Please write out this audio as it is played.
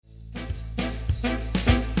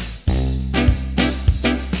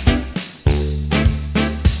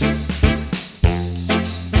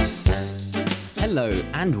Hello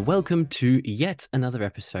and welcome to yet another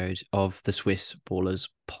episode of the Swiss Ballers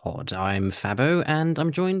Pod. I'm Fabo and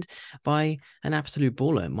I'm joined by an absolute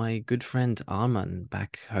baller, my good friend Arman,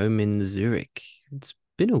 back home in Zurich. It's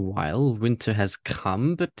been a while, winter has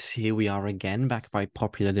come, but here we are again, back by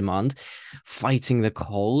popular demand, fighting the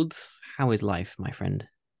cold. How is life, my friend?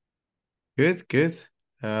 Good, good.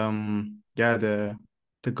 Yeah, the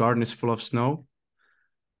garden is full of snow.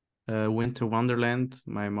 Winter wonderland.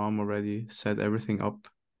 My mom already set everything up,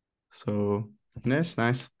 so yeah, it's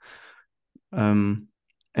nice. Um,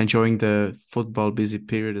 Enjoying the football busy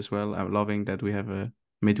period as well. I'm loving that we have a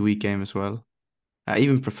midweek game as well. I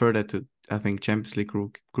even prefer that to, I think, Champions League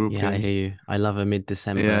group Yeah, I hear games. you. I love a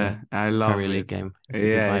mid-December Yeah, I Premier love League it. game. It's a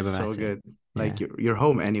good Yeah, vibe it's so about it. good. Like Yeah, you're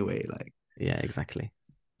home anyway. Like, yeah, exactly.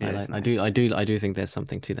 I yeah, like it's nice. I do think there's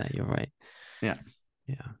something to that. You're right. Yeah.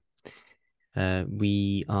 Yeah.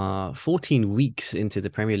 We are 14 weeks into the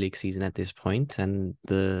Premier League season at this point, and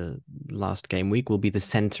the last game week will be the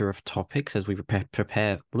center of topics as we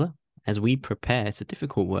prepare. It's a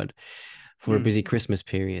difficult word for a busy Hmm. Christmas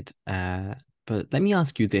period. But let me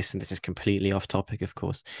ask you this, and this is completely off topic, of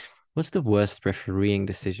course. What's the worst refereeing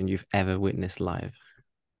decision you've ever witnessed live?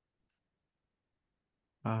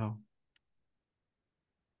 Wow.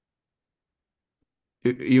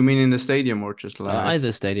 You mean in the stadium or just live?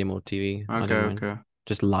 Either stadium or TV, I Okay, don't mind. okay.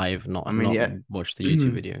 Just live, I mean, not yeah, watch the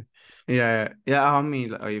YouTube yeah, video. yeah. I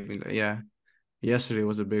mean, yeah. Yesterday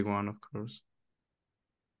was a big one, of course.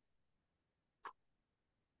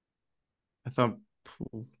 I thought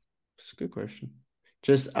phew, it's a good question.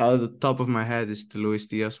 Just out of the top of my head is the Luis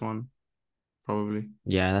Diaz one, probably.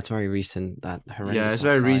 Yeah, that's very recent. That Yeah, horrendous it's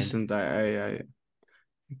very offside. recent. I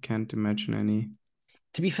can't imagine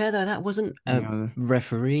To be fair, though, that wasn't any a other.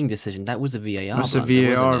 refereeing decision. That was a VAR Must a blunder,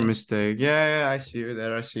 wasn't VAR it? mistake. Yeah, I see you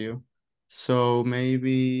there. I see you. So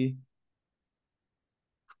maybe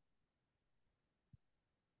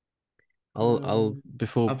I'll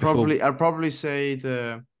before. I'll probably say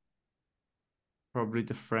the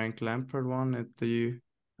Frank Lampard one at the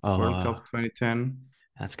World Oh, Cup 2010.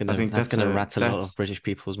 I think that's gonna rattle a lot of that's British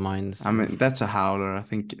people's minds I mean that's a howler. I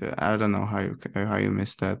think I don't know how you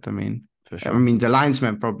missed that. for I sure. mean the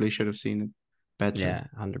linesman probably should have seen it better. Yeah,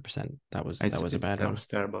 100%. That was a It's bad that one. was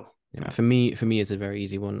terrible. Yeah, Yeah. for me, it's a very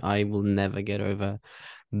easy one. I will never get over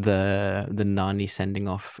the Nani sending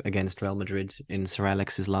off against Real Madrid in Sir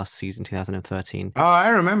Alex's last season, 2013. Oh, I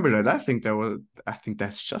remember that. I think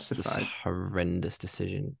that's This justified. horrendous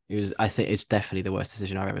decision. It was. I think it's definitely the worst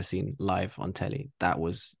decision I've ever seen live on telly. That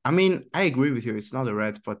was I mean, I agree with you. It's not a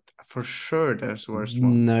red, but for sure there's worst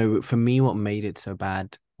one. no. For me, what made it so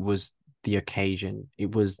bad was the occasion.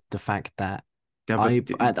 It was the fact that Yeah, but you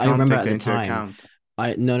I can't remember take at that the into time. account.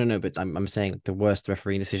 I no, but I'm saying the worst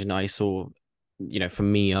refereeing decision I saw. You know, for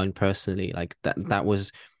me own personally, like that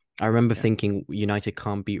was. I remember Yeah. thinking United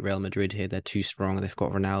can't beat Real Madrid here. They're too strong. They've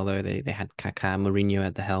got Ronaldo. They had Kaká, Mourinho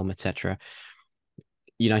at the helm, etc.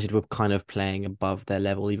 United were kind of playing above their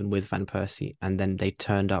level, even with Van Persie, and then they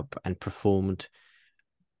turned up and performed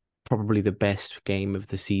probably the best game of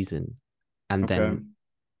the season, and Okay. then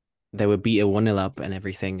they were beat a 1-0 up and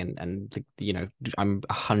everything, and you know I'm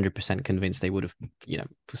 100% convinced they would have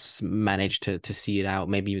managed to see it out,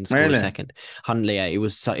 maybe even scored a Really? second. Hundley, yeah, it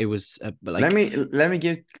was Let like me let me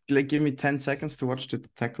give me 10 seconds to watch the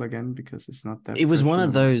tackle again because it's not that it was fresh one in my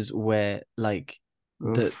of mind. those where like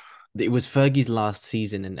the Oof. it was Fergie's last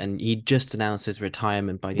season, and he just announced his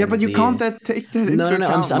retirement by the Yeah, end but of you the can't year. take that No, into no, no.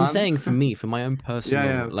 account, I'm man. saying for me, for my own Yeah,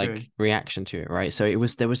 personal okay. like reaction to it, right? So it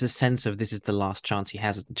was there was a sense of this is the last chance he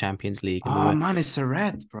has at the Champions League, and we Oh were man, it's a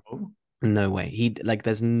red, bro. no way. He like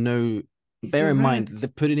there's no It's bear a in mind red.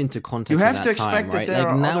 that put it into You context of have to that time, expect that right? there Like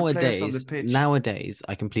are other players on the pitch. nowadays,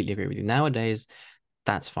 I completely agree with you. Nowadays,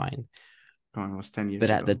 that's fine. Come on, it was 10 But years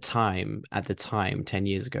ago. at the time, 10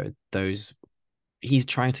 years ago, those he's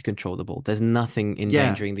trying to control the ball. There's nothing Yeah,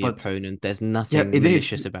 endangering the but opponent. There's yeah, nothing it is.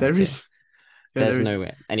 malicious There about it. is. Yeah, There's there is. no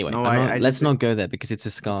way. Anyway, No, I'm not. I Let's not disagree. go there because it's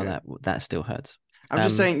a scar Okay. that still hurts. I'm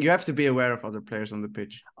just Um, saying you have to be aware of other players on the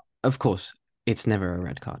pitch. of course, it's never a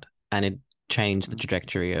red card, and it changed the Uh,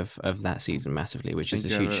 trajectory of that I season massively, which is a think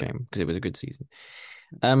you have huge a shame because it was a good season.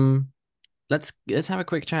 Um, let's have a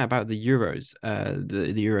quick chat about the Euros.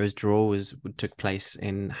 The Euros draw was took place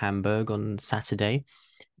in Hamburg on Saturday.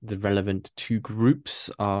 The relevant two groups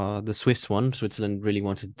are the Swiss one. Switzerland really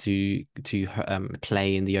wanted to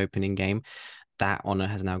play in the opening game. That honor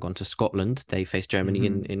has now gone to Scotland. They face Germany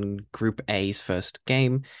mhm. in Group A's first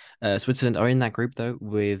game. Switzerland are in that group though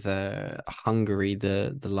with Hungary,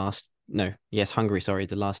 the last no, yes, Hungary, sorry,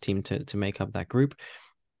 the last team to make up that group.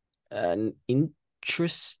 An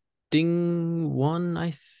interesting. interesting one,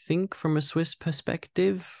 I think, from a Swiss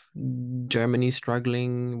perspective. Germany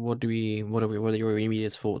struggling. What are your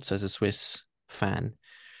immediate thoughts as a Swiss fan?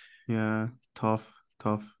 Yeah, tough,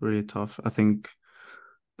 really tough. I think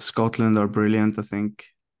Scotland are brilliant. I think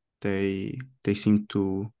they seem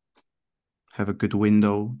to have a good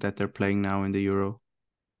window that they're playing now in the Euro.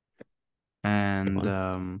 Go And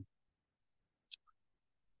on.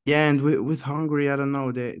 yeah, and with Hungary, I don't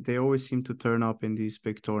know. They always seem to turn up in these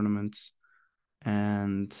big tournaments.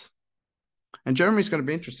 And Germany's going to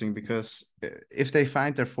be interesting because if they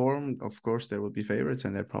find their form, of course they will be favorites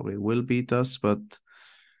and they probably will beat us. But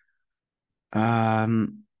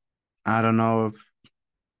um, I don't know if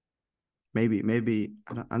maybe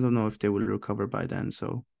I don't know if they will recover by then.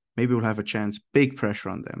 So maybe we'll have a chance. Big pressure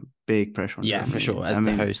on them. Big pressure on Yeah, for Germany. sure. I As the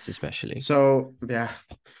mean, host, especially. so yeah.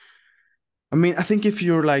 I mean, I think if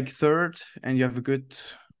you're like third and you have a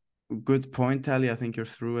good point tally, I think you're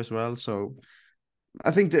through as well. So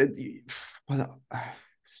I think that, well,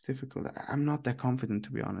 it's difficult. I'm not that confident,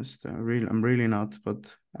 to be honest. I'm really not.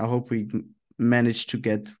 But I hope we manage to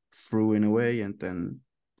get through in a way, and then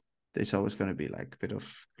there's always going to be like a bit of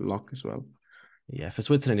luck as well. Yeah, for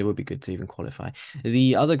Switzerland, it would be good to even qualify.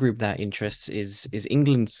 The other group that interests is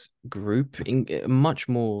England's group, a much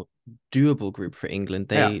more doable group for England.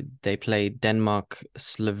 Yeah, They play Denmark,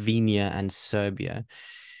 Slovenia, and Serbia.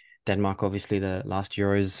 Denmark, obviously, the last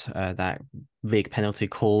Euros, that big penalty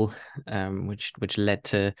call, which led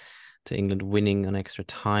to England winning on extra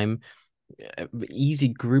time. Easy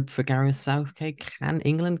group for Gareth Southgate. Can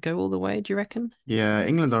England go all the way? Do you reckon? yeah.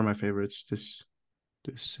 England are my favorites.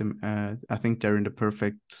 I think they're in the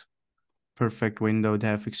perfect window. They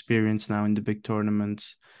have experience now in the big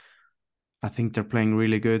tournaments. I think they're playing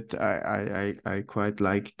really good. I quite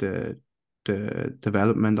like the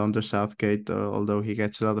development under Southgate, although he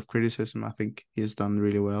gets a lot of criticism. I think he's done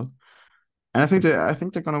really well, and I think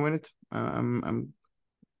they're gonna win it. I'm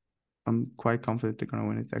quite confident they're gonna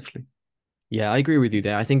win it actually. Yeah, I agree with you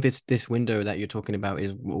there. I think this window that you're talking about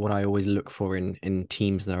is what I always look for in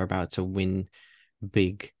teams that are about to win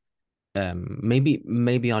big.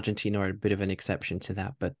 Maybe Argentina are a bit of an exception to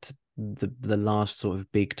that, but the last sort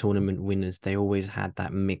of big tournament winners, they always had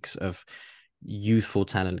that mix of youthful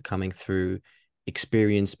talent coming through,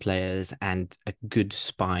 experienced players, and a good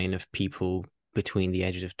spine of people between the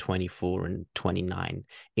ages of 24 and 29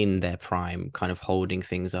 in their prime, kind of holding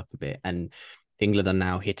things up a bit. And England are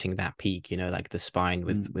now hitting that peak, like the spine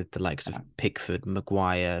with Mm. with the likes of Yeah. Pickford,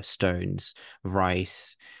 Maguire, Stones,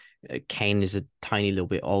 Rice. Kane is a tiny little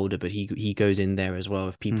bit older, but he goes in there as well.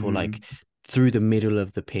 With people like Hmm. through the middle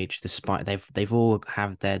of the pitch, the spine, they've all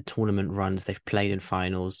have their tournament runs. They've played in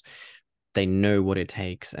finals. They know what it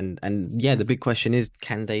takes, and yeah, the big question is,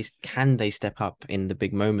 can they step up in the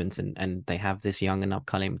big moments? And they have this young and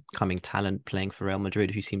upcoming coming talent playing for Real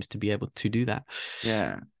Madrid who seems to be able to do that.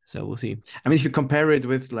 Yeah. So we'll see. I mean, if you compare it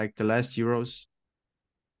with like the last Euros,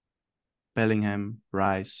 Bellingham,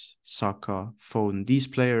 Rice, Saka, Foden, these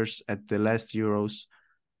players at the last Euros,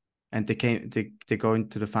 and they go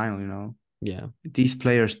into the final. Yeah, These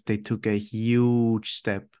players they took a huge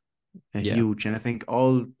step, yeah, and I think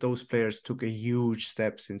all those players took a huge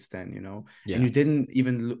step since then. And yeah. you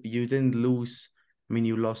didn't lose. I mean,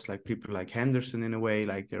 you lost like people like Henderson in a way,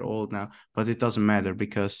 like they're old now, but it doesn't matter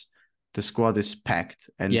because the squad is packed,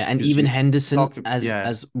 Yeah, and and as even you Henderson, talked, as yeah,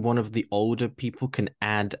 as one of the older people, can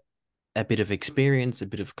add a bit of experience, a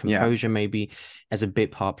bit of yeah, composure, maybe as a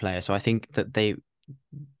bit part player. So I think that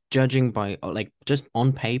judging by like just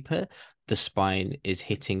on paper, the spine is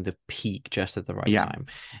hitting the peak just at the right yeah, time.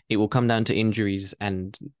 It will come down to injuries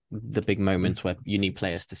and the big moments where you need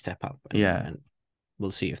players to step up, and yeah, and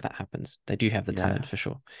we'll see if that happens. They do have the yeah. talent for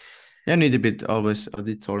sure. You need a bit always of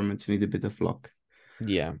the tournament. You need a bit of luck.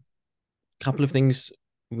 Yeah, couple of things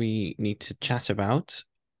we need to chat about,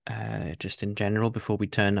 just in general, before we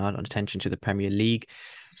turn our attention to the Premier League.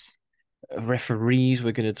 Referees,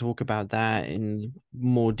 we're going to talk about that in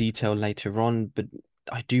more detail later on, but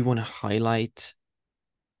I do want to highlight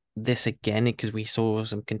this again because we saw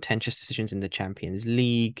some contentious decisions in the Champions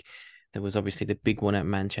League. There was obviously the big one at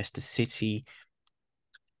Manchester City.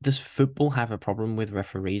 Does football have a problem with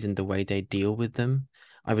referees and the way they deal with them?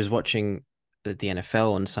 I was watching the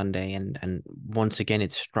NFL on Sunday, and once again,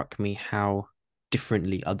 it struck me how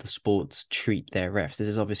differently other sports treat their refs. This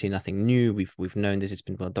is obviously nothing new. We've known this. It's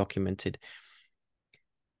been well documented.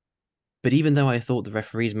 But even though I thought the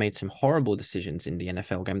referees made some horrible decisions in the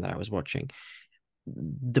NFL game that I was watching,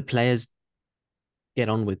 the players get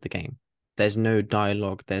on with the game. There's no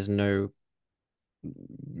dialogue. There's no,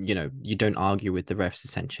 you don't argue with the refs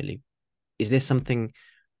essentially. Is this something?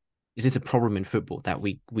 Is this a problem in football that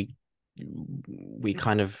we we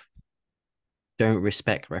kind of don't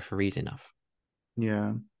respect referees enough.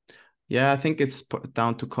 Yeah. Yeah, I think it's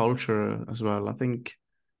down to culture as well. I think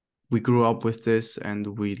we grew up with this and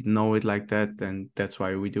we know it like that, and that's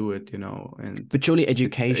why we do it, and But surely it's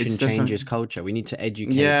education just not, changes culture. We need to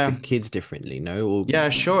educate the yeah, kids differently, no? Or yeah,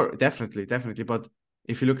 sure, definitely, definitely. But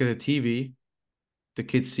if you look at the TV, the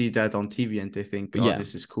kids see that on TV and they think, but oh, yeah,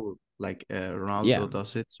 this is cool. Like yeah, Ronaldo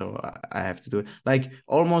does it, so I have to do it. Like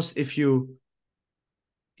almost if you're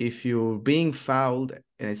being fouled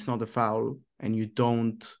and it's not a foul and you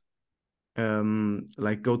don't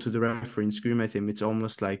like go to the referee and scream at him, it's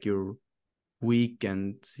almost like you're weak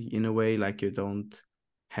and in a way like you don't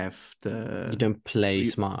have you the don't play you,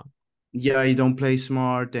 smart. yeah, you don't play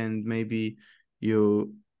smart, and maybe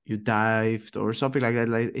you you dived or something like that.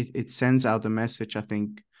 Like it sends out a message, I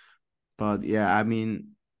think. But yeah, I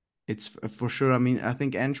mean, it's for sure. I mean, I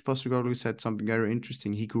think Ange Postecoglou said something very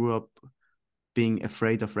interesting. He grew up being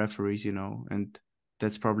afraid of referees, and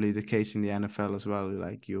that's probably the case in the NFL as well.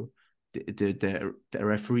 Like the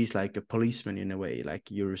referee is like a policeman in a way.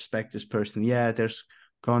 Like you respect this person. Yeah, there's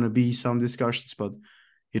gonna be some discussions, but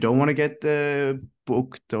you don't want to get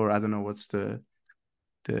booked, or I don't know what's the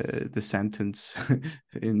sentence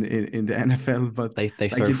in the NFL, but They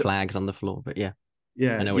like throw flags on the floor, but yeah,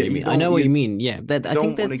 I yeah, know what yeah, you you mean. I don't know what you you mean. Yeah, that you I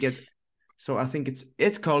think don't want that to get. So I think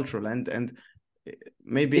it's cultural, and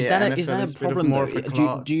maybe is NFL that a is a bit of problem more though? of a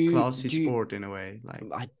classy Do you sport in a way. Like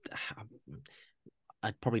I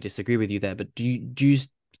I'd probably disagree with you there, but do you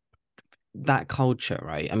that culture,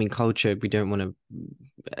 right? I mean, culture, we don't want to,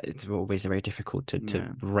 it's always very difficult to yeah,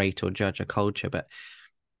 rate or judge a culture, but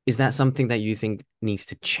is that something that you think needs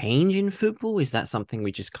to change in football? Is that something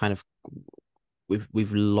we just kind of,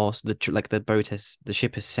 we've lost like the boat has, the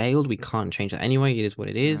ship has sailed. We can't change that anyway. It is what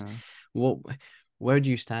it is. yeah, What, where do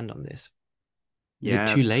you stand on this? Is it yeah,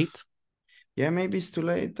 too late? yeah. Maybe it's too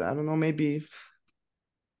late. I don't know. Maybe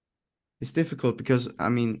it's difficult because I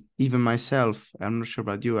mean, even myself, I'm not sure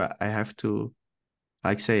about you. I have to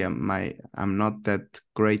like say I'm not that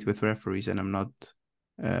great with referees, and I'm not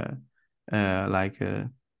uh like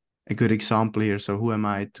a good example here. So who am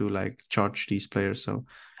I to like judge these players? So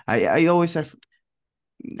I always have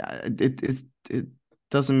it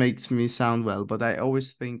doesn't make me sound well, but I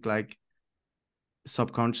always think like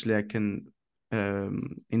subconsciously I can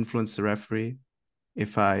influence the referee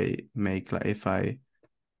if I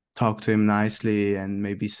talk to him nicely and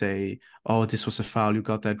maybe say, oh, this was a foul, you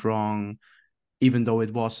got that wrong, even though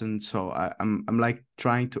it wasn't. So I'm like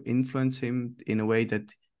trying to influence him in a way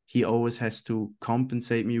that he always has to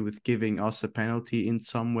compensate me with giving us a penalty in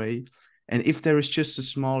some way. And if there is just a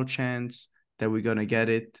small chance that we're gonna get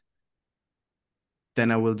it,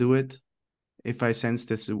 then I will do it. If I sense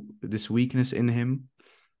this weakness in him.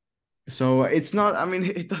 So it's not. I mean,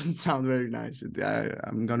 it doesn't sound very nice.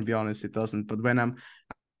 I'm gonna be honest, it doesn't. But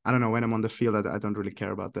I don't know, when I'm on the field, I don't really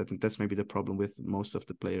care about that, and that's maybe the problem with most of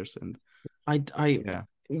the players. And I yeah,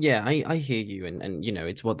 yeah, I hear you, and you know,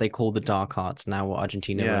 it's what they call the dark arts now. What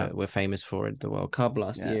Argentina yeah, were famous for at the World Cup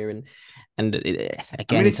last yeah. year, and I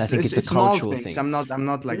again, mean, it's I think it's a it's small cultural things. thing. I'm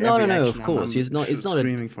not like No, no, every no. Of action. course, I'm it's not a.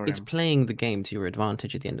 screaming for It's him. playing the game to your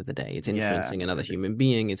advantage at the end of the day. It's Yeah, influencing another human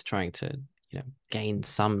being. It's trying to, you know, gain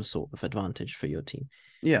some sort of advantage for your team.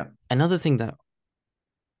 yeah, Another thing that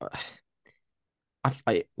uh,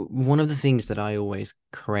 one of the things that I always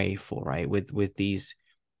crave for, right, with these,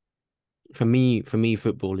 for me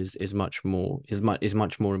football is much more is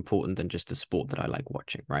much more important than just a sport that I like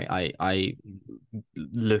watching, right? I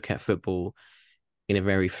look at football in a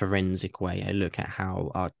very forensic way. I look at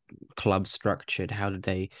how our club's structured. How do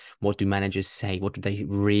they, what do managers say? What do they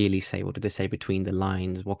really say? What do they say between the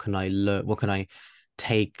lines? What can I learn? What can I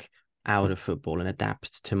take out of football and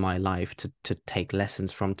adapt to my life to take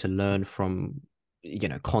lessons from, to learn from, you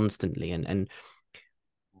know, constantly. And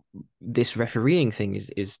this refereeing thing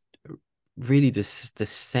is really the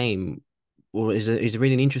same, or is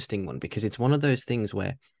really an interesting one, because it's one of those things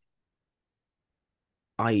where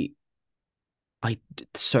I I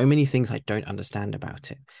so many things I don't understand about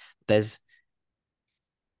it. There's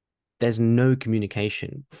there's no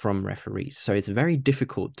communication from referees. So it's very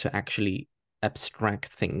difficult to actually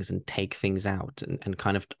abstract things and take things out and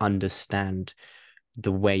kind of understand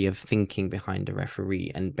the way of thinking behind the referee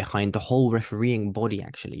and behind the whole refereeing body,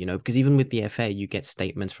 actually, you know, because even with the FA, you get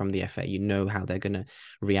statements from the FA, you know how they're going to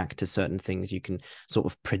react to certain things. You can sort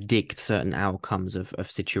of predict certain outcomes of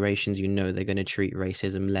situations. You know, they're going to treat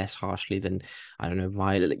racism less harshly than, I don't know,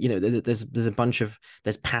 violent, you know, there's a bunch of,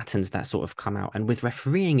 there's patterns that sort of come out. And with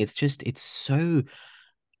refereeing, it's just, it's so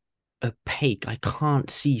opaque. I can't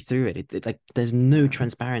see through it. Like there's no Yeah.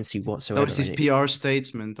 transparency No, it's whatsoever. this And PR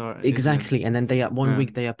statement, or isn't it? exactly. And then they one Yeah.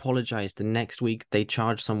 week they apologize, the next week they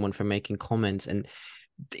charge someone for making comments, and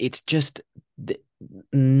it's just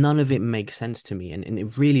none of it makes sense to me, and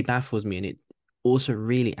it really baffles me, and it also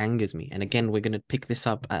really angers me. And again, we're going to pick this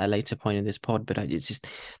up at a later point in this pod, but it's just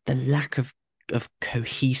the lack of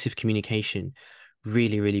cohesive communication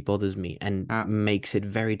really bothers me and Yeah. makes it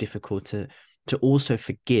very difficult to also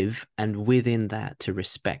forgive, and within that to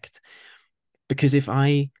respect. Because if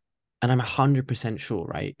I and I'm 100% sure,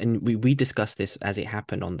 right? And we discussed this as it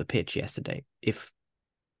happened on the pitch yesterday. If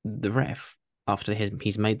the ref, after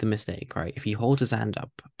he's made the mistake, right? If he holds his hand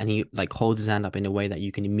up and he like holds his hand up in a way that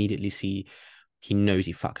you can immediately see he knows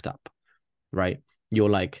he fucked up, right? You're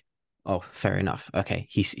like, oh, fair enough. Okay,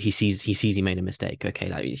 he sees he made a mistake. Okay,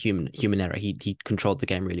 like human error. He controlled the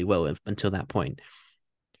game really well until that point.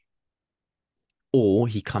 Or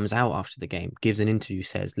he comes out after the game, gives an interview,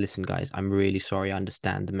 says, "Listen, guys, I'm really sorry. I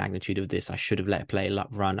understand the magnitude of this. I should have let play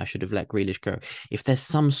run. I should have let Grealish go." If there's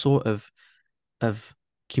some sort of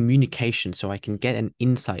communication, so I can get an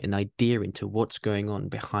insight, an idea into what's going on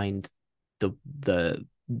behind the the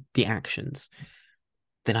the actions,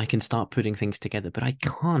 then I can start putting things together. But I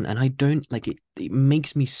can't, and I don't like it. It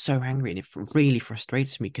makes me so angry, and it really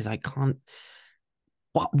frustrates me because I can't.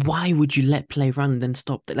 Why would you let play run and then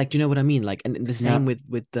stop? Like, do you know what I mean? Like, and the same Yeah.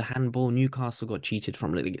 with the handball. Newcastle got cheated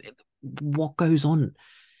from. Like, what goes on?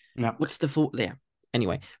 Yeah. What's the fault there?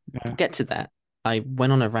 Anyway, Yeah. we'll get to that. I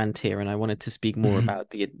went on a rant here, and I wanted to speak more about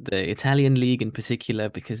the Italian league in particular,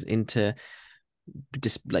 because Inter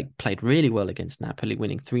just like played really well against Napoli,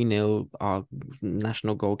 winning 3-0. Our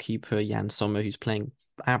national goalkeeper Jan Sommer, who's playing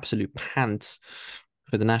absolute pants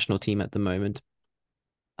for the national team at the moment,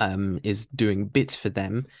 is doing bits for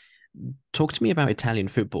them. Talk to me about Italian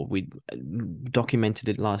football. We documented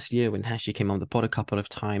it last year when Hashi came on the pod a couple of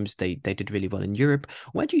times. They did really well in Europe.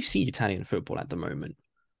 Where do you see Italian football at the moment?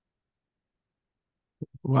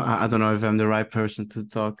 Well, I don't know if I'm the right person to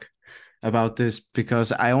talk about this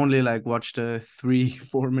because I only like watched the 3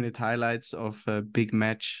 4 minute highlights of a big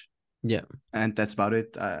match, Yeah. and that's about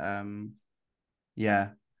it. Yeah.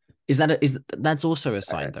 Is that's also a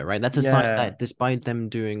sign uh, though, right? That's a sign yeah. that despite them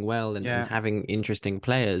doing well and Yeah. having interesting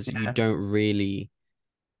players, Yeah. you don't really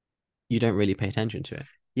pay attention to it.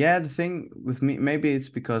 Yeah, the thing with me, maybe it's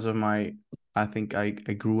because of my, I think I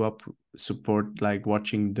grew up support like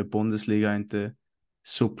watching the Bundesliga and the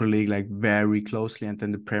Super League like very closely. And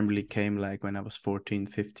then the Premier League came like when I was 14,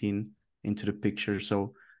 15 into the picture.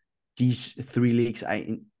 So these three leagues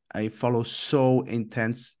I follow so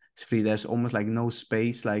intensely. There's almost like no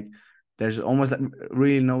space. Like there's almost like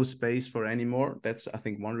really no space for anymore. That's I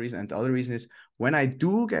think one reason. And the other reason is when I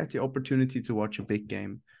do get the opportunity to watch a big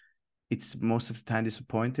game, it's most of the time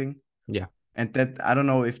disappointing. Yeah. And that I don't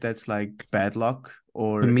know if that's like bad luck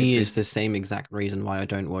or For me, if it's the it's same exact reason why I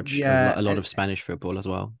don't watch yeah, a lot of Spanish football as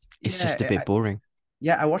well. It's just a yeah, bit boring.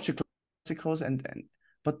 yeah. I watch the classicals and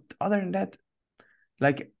but other than that,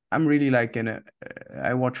 like I'm really like in a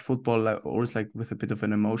I watch football like, always like with a bit of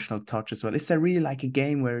an emotional touch as well. Is there really like a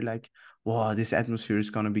game where like wow this atmosphere is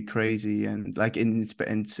gonna be crazy and like in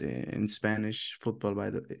Spanish football by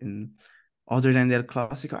the in other than their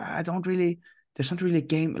classic I don't really there's not really a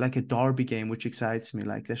game like a derby game which excites me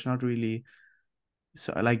like there's not really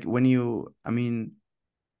so like when you I mean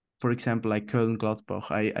for example, like Köln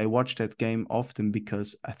Gladbach, I watch that game often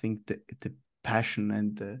because I think the passion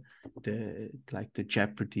and the like the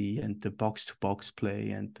jeopardy and the box to box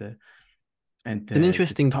play and It's an the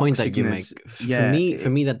interesting point that you make. toxicness. For Yeah,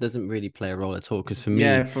 me, that doesn't really play a role at all. Because for me,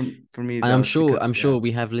 yeah, for me it and does because I'm yeah. sure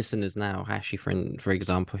we have listeners now, Hashi for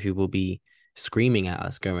example, who will be screaming at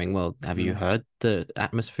us, going, "Well, have you Mm. heard the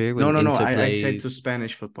atmosphere No, when no, no. Inter I'd say play?" to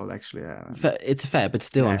Spanish football actually. It's fair, but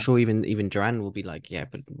still, I'm Yeah, sure even Duran will be like, "Yeah,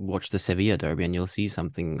 but watch the Sevilla derby and you'll see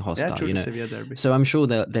something yeah, hostile," true. you The know. Sevilla derby. So I'm sure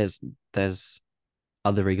that there's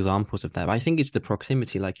other examples of that. But I think it's the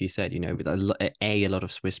proximity, like you said, with a lot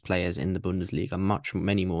of Swiss players in the Bundesliga,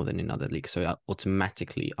 many more than in other leagues. So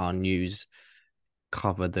automatically, our news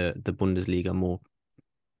cover the Bundesliga more.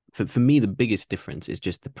 For me, the biggest difference is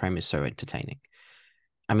just the premise so entertaining.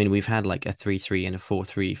 I mean, we've had like a 3-3 and a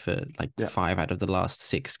 4-3 for like Yeah, 5 out of the last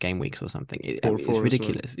 6 game weeks or something. I four mean, it's four as well.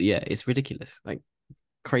 ridiculous. Yeah, it's ridiculous. Like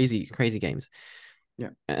crazy games. Yeah.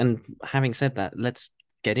 And having said that, let's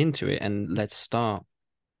get into it and let's start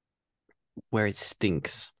where it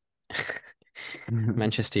stinks.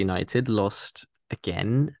 Manchester United lost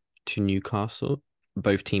again to Newcastle.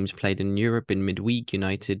 both teams played in Europe in midweek.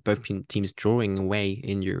 United, both teams drawing away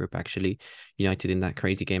in Europe, actually. United in that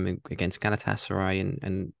crazy game against Galatasaray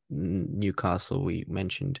and Newcastle, we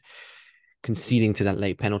mentioned, conceding to that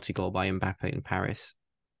late penalty goal by Mbappe in Paris.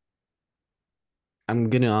 I'm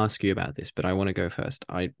going to ask you about this, but I want to go first.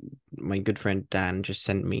 My good friend Dan just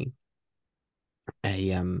sent me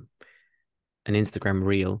a an Instagram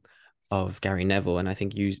reel of Gary Neville, and I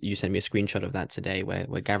think you sent me a screenshot of that today, where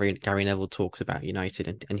Gary Neville talks about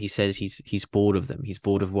United, and he says he's bored of them. He's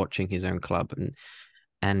bored of watching his own club,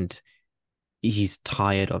 and he's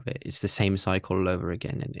tired of it. It's the same cycle all over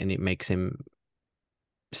again, and it makes him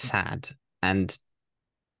sad. And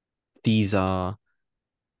these are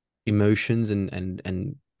emotions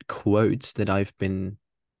and quotes that I've been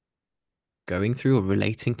going through or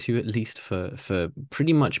relating to, at least for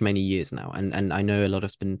pretty much many years now. And I know a lot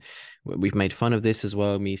of been, we've made fun of this as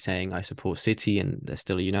well, me saying I support City and there's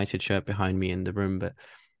still a United shirt behind me in the room,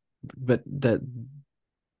 but the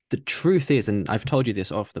truth is, and I've told you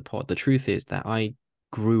this off the pod, the truth is that I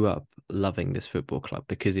grew up loving this football club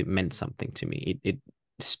because it meant something to me. It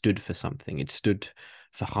stood for something. It stood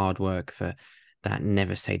for hard work, for that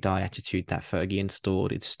never say die attitude that Fergie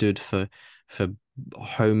installed. It stood for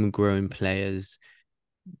homegrown players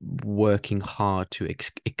working hard to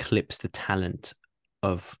eclipse the talent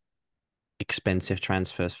of expensive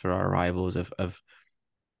transfers for our rivals of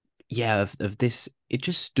this. It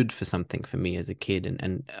just stood for something for me as a kid,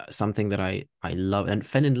 and something that I love and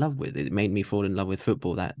fell in love with. It made me fall in love with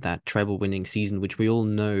football. That treble winning season, which we all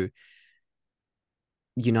know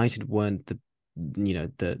United weren't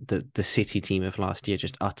the City team of last year,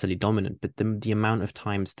 just utterly dominant, but the amount of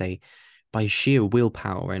times they, by sheer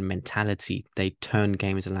willpower and mentality, they turned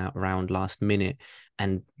games around last minute,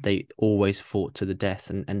 and they always fought to the death,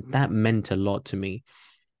 and that meant a lot to me.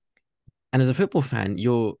 And as a football fan,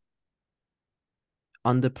 you're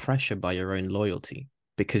under pressure by your own loyalty,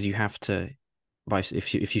 because you have to,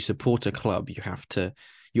 if you support a club,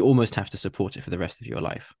 you almost have to support it for the rest of your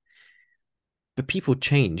life. But people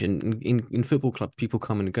change, and in football clubs, people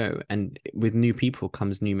come and go, and with new people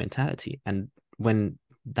comes new mentality. And when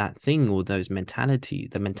that thing or the mentality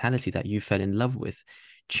that you fell in love with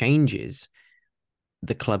changes,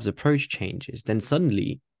 the club's approach changes, then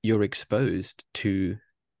suddenly you're exposed to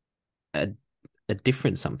a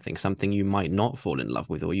different something you might not fall in love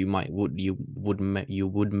with, or you would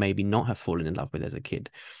maybe not have fallen in love with as a kid.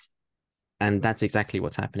 And that's exactly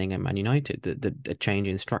what's happening at Man United. A change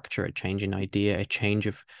in structure, a change in idea, a change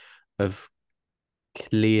of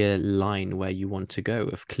clear line where you want to go,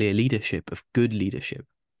 of clear leadership, of good leadership.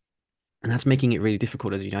 And that's making it really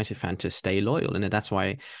difficult as a United fan to stay loyal. And that's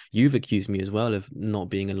why you've accused me as well of not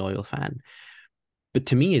being a loyal fan. But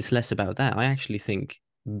to me, it's less about that. I actually think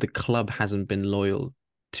the club hasn't been loyal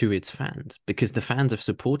to its fans, because the fans have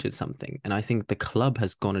supported something. And I think the club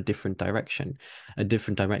has gone a different direction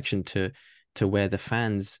to where the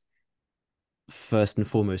fans first and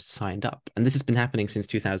foremost signed up. And this has been happening since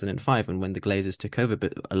 2005, and when the Glazers took over,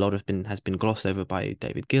 but a lot has been glossed over by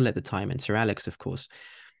David Gill at the time and Sir Alex, of course.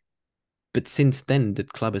 But since then, the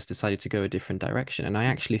club has decided to go a different direction. And I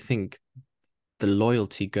actually think the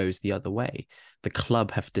loyalty goes the other way. The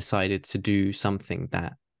club have decided to do something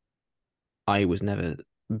that I was never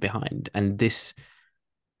behind. And this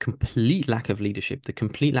complete lack of leadership, the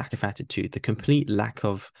complete lack of attitude, the complete lack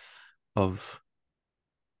of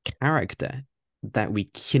character that we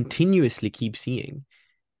continuously keep seeing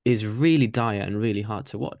is really dire and really hard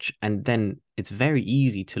to watch. And then it's very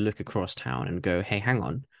easy to look across town and go, hey, hang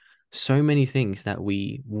on. So many things that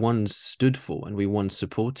we once stood for and we once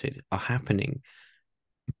supported are happening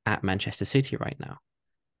at Manchester City right now.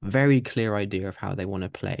 Very clear idea of how they want to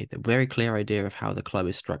play. The very clear idea of how the club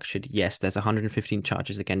is structured. Yes, there's 115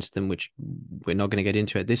 charges against them, which we're not going to get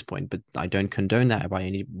into at this point, but I don't condone that by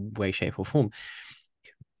any way, shape, or form.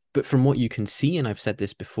 But from what you can see, and I've said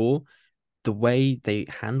this before, the way they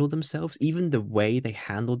handle themselves, even the way they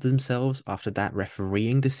handled themselves after that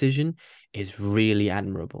refereeing decision, is really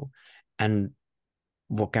admirable. And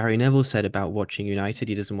what Gary Neville said about watching United,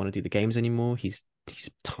 he doesn't want to do the games anymore. He's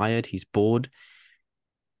tired, he's bored.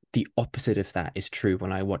 The opposite of that is true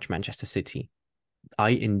when I watch Manchester City. I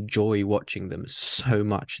enjoy watching them so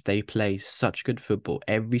much. They play such good football.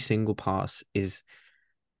 Every single pass is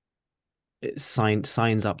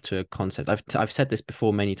signs up to a concept. I've said this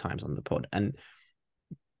before many times on the pod, and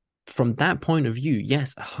from that point of view,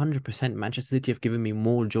 yes, 100% Manchester City have given me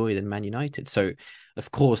more joy than Man United. So,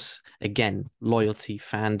 of course, again, loyalty,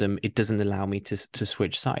 fandom, it doesn't allow me to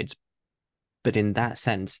switch sides. But in that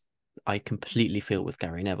sense, I completely feel with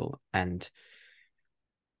Gary Neville. And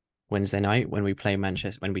Wednesday night when we play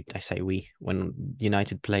Manchester, when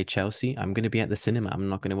United play Chelsea, I'm going to be at the cinema. I'm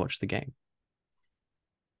not going to watch the game.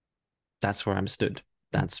 That's where I'm stood.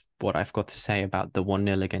 That's what I've got to say about the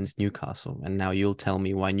 1-0 against Newcastle. And now you'll tell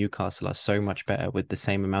me why Newcastle are so much better with the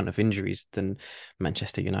same amount of injuries than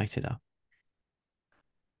Manchester United are.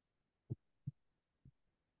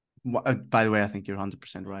 By the way, I think you're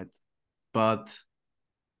 100% right. But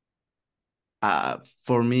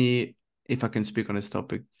for me, if I can speak on this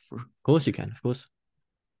topic, Of course you can, of course.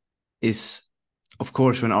 is of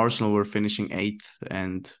course when Arsenal were finishing 8th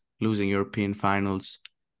and losing European finals,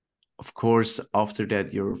 of course after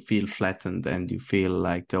that you feel flattened and you feel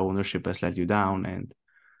like the ownership has let you down, and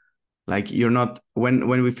like you're not when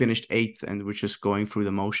we finished 8th and we're just going through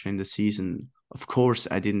the motion in the season. Of course,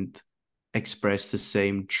 I didn't express the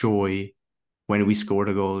same joy when we scored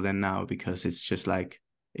a goal than now, because it's just like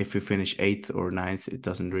if we finish 8th or 9th, it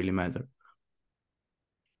doesn't really matter.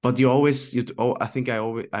 But I think I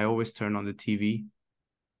always turn on the TV,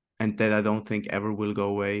 and that I don't think ever will go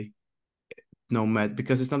away. No matter,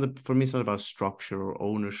 because it's not for me. It's not about structure or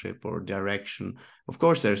ownership or direction. Of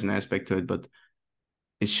course, there's an aspect to it, but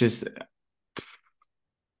it's just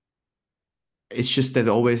that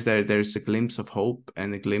always there's a glimpse of hope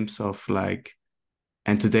and a glimpse of like,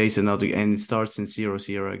 and today's another, and it starts in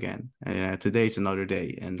 0-0 again. Today's another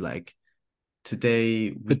day, and like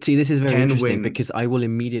today we But see, this is very can interesting win. because I will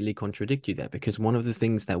immediately contradict you there, because one of the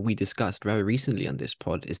things that we discussed very recently on this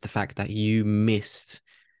pod is the fact that you missed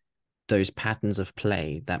those patterns of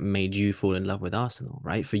play that made you fall in love with Arsenal,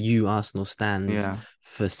 right? For you, Arsenal stands Yeah,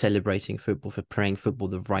 for celebrating football, for playing football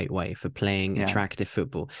the right way, for playing yeah, attractive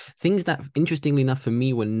football. Things that, interestingly enough, for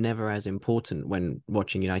me, were never as important when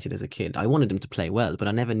watching United as a kid. I wanted them to play well, but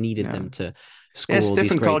I never needed yeah. them to Yeah, score it's all these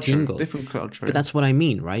different great team culture, goals. different culture. But Yeah, that's what I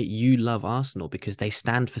mean, right? You love Arsenal because they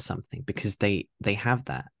stand for something, because they have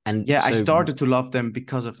that. And yeah. I so started to love them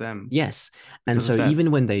because of them, yes. And because of so that.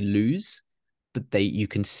 even when they lose, that you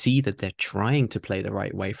can see that they're trying to play the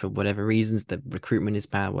right way for whatever reasons. The recruitment is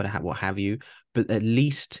bad, what have you. But at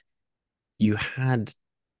least you had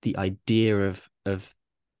the idea of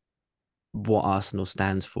what Arsenal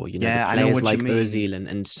stands for. You know, the Yeah, I know players what you like mean. Ozil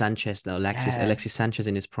and Sanchez, Yeah, Alexis Sanchez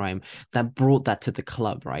in his prime, that brought that to the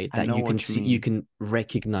club, right? I That know you can what you see, you mean. can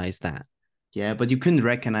recognize that. Yeah, but you couldn't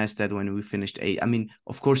recognize that when we finished 8th. I mean,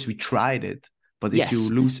 of course we tried it, but Yes,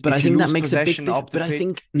 but I if you think that lose makes a big possession difference. of the But I pitch,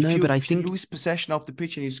 think no, but I if you think lose possession of the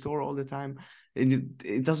pitch and you score all the time,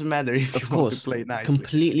 it doesn't matter if you of want to course, play nicely.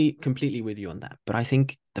 completely with you on that. But I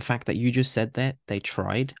think the fact that you just said that they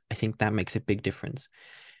tried, I think that makes a big difference.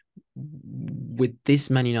 With this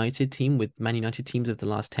Man United team, with Man United teams of the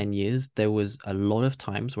last 10 years, there was a lot of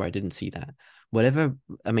times where I didn't see that. Whatever,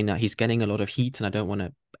 I mean, he's getting a lot of heat, and I don't want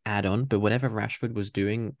to add on, but whatever Rashford was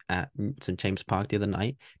doing at St. James Park the other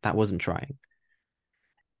night, that wasn't trying.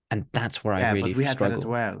 And that's where I Yeah, really but we had that as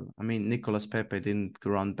struggle. well. I mean, Nicolas Pepe didn't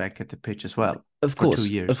run back at the pitch as well for two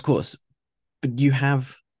Of years. course. But you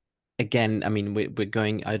have again, I mean, we're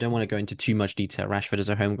going. I don't want to go into too much detail. Rashford is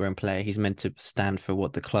a homegrown player. He's meant to stand for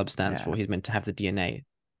what the club stands Yeah, for. He's meant to have the DNA.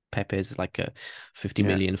 Pepe is like a 50 yeah,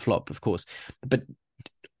 million flop, of course. But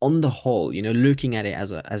on the whole, you know, looking at it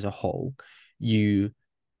as a whole, you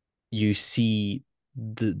you see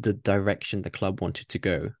the direction the club wanted to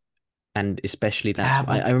go. And especially yeah.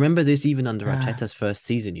 I But remember this even under uh, Arteta's first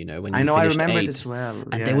season, you know, when I we know I finished remember it as eighth, well.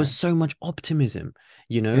 and there was Yeah, so much optimism,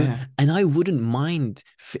 you know, yeah, and I wouldn't mind.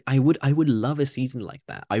 I would love a season like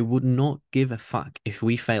that. I would not give a fuck if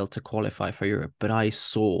we failed to qualify for Europe, but I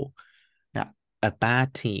saw yeah, a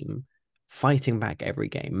bad team fighting back every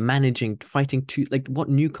game, managing, fighting to like what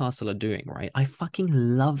Newcastle are doing, right? I fucking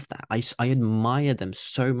love that. I admire them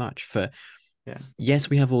so much for yeah, yes,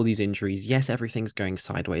 we have all these injuries. Yes, everything's going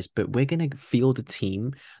sideways, but we're going to field a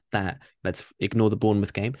team that, let's ignore the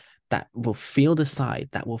Bournemouth game, that will field a side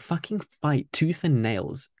that will fucking fight tooth and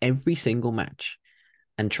nails every single match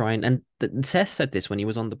and try and Seth said this when he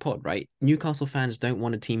was on the pod, right? Newcastle fans don't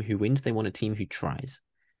want a team who wins, they want a team who tries.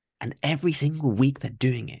 And every single week they're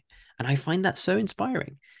doing it. And I find that so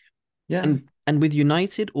inspiring. yeah. And with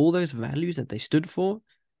United, all those values that they stood for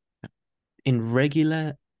in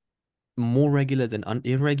more regular than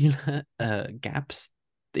irregular gaps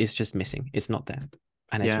is just missing. It's not there.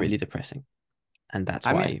 And it's Yeah. really depressing. And that's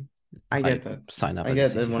I mean, why I I get that. sign up I as a get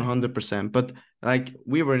that City fan. 100%. But like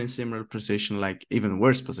we were in a similar position, like even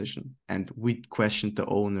worse position, and we questioned the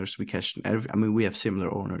owners. We questioned every. I mean, we have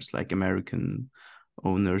similar owners, like American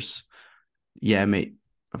owners. Yeah, mate.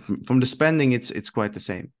 From the spending, it's quite the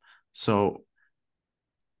same. So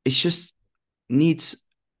it just needs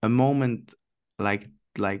a moment, like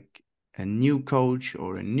like a new coach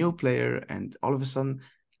or a new player, and all of a sudden,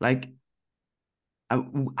 Like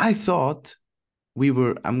I thought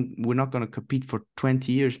we're not going to compete for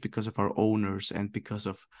 20 years because of our owners and because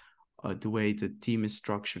of the way the team is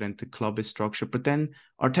structured and the club is structured. But then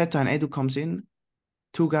Arteta and Edu comes in,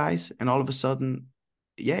 two guys, and all of a sudden,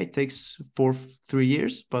 yeah, it takes 3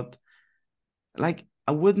 years. But like,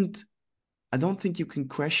 I don't think you can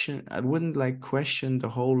question. I wouldn't like question the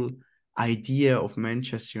whole idea of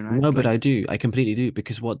Manchester No, United. but Like, I do. I completely do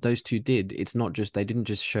because what those two did, it's not just they didn't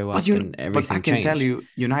just show up and but I everything can tell changed. you,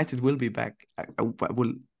 United will be back. I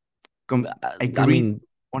will I agree mean,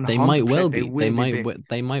 they might well 100%. They be. They will be might. big.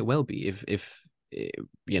 They might well be if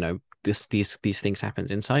these things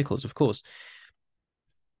happen in cycles, of course.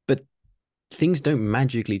 But things don't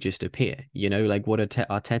magically just appear. Like what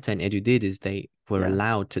Arteta and Edu did is they were Yeah,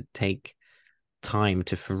 allowed to take time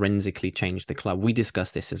to forensically change the club. We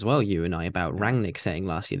discussed this as well, you and I, about yeah, Rangnick saying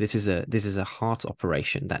last year, this is a heart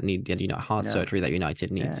operation that heart yeah, surgery that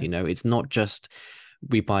United needs. yeah, It's not just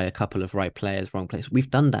we buy a couple of right players, wrong players. We've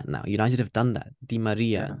done that now. United have done that. Di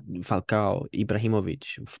Maria, yeah, Falcao,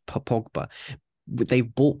 Ibrahimovic, Pogba.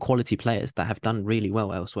 They've bought quality players that have done really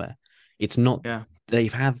well elsewhere. It's not yeah,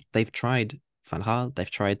 they've tried Van Gaal, they've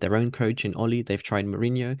tried their own coach in Oli, they've tried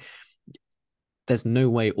Mourinho. There's no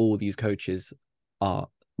way all these coaches are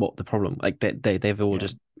what the problem. Like they've all yeah,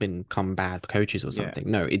 just become bad coaches or yeah, something.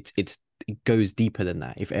 No, it goes deeper than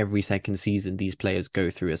that. If every second season these players go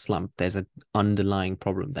through a slump, there's an underlying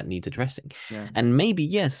problem that needs addressing. yeah, And maybe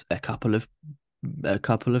yes, a couple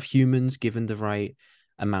of humans given the right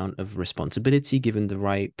amount of responsibility, given the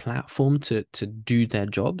right platform to do their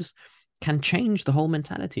jobs, can change the whole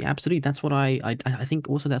mentality. Absolutely, that's what I think.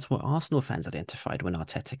 Also, that's what Arsenal fans identified when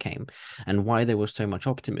Arteta came, and why there was so much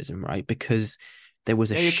optimism, right? Because there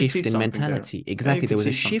was a yeah. You could see shift in something there. mentality. Yeah, you Exactly, there could was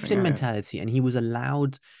a see shift something. in Yeah, mentality, and he was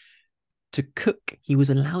allowed to cook. He was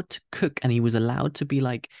allowed to cook, and he was allowed to be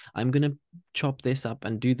like, "I'm gonna chop this up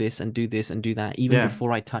and do this and do this and do that, even yeah,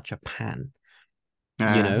 before I touch a pan."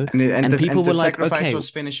 you yeah. know And and people the were like, sacrifice okay, was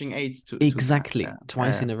finishing eight two times. exactly, Yeah,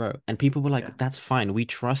 twice yeah, in a row, and people were like, yeah, that's fine, we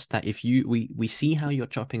trust that. If you we see how you're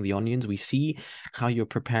chopping the onions, we see how you're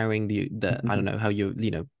preparing the I don't know how you're,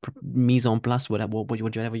 mise en place, whatever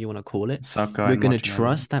you want to call it. Saka We're and going to Martinelli.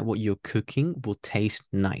 trust that what you're cooking will taste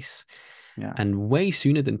nice. Yeah, And way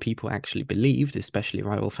sooner than people actually believed, especially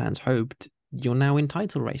rival fans hoped, you're now in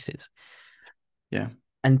title races. yeah,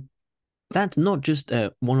 And that's not just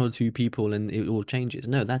one or two people and it all changes.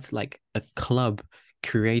 No, that's like a club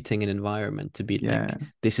creating an environment to be yeah, like,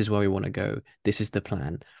 this is where we want to go. This is the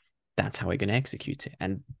plan. That's how we're going to execute it.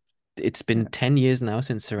 And it's been yeah, 10 years now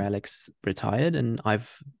since Sir Alex retired, and I've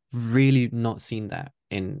really not seen that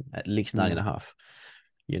in at least nine yeah, and a half.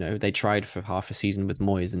 They tried for half a season with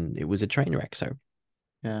Moyes and it was a train wreck. So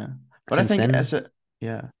yeah. But I since think then, as a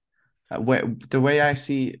yeah, the way I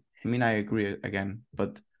see, I mean, I agree again,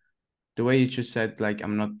 but the way you just said, like,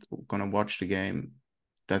 I'm not gonna watch the game,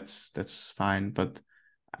 that's fine. But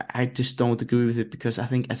I just don't agree with it because I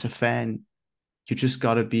think as a fan, you just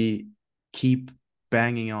gotta keep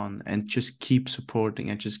banging on and just keep supporting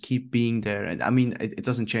and just keep being there. And I mean, it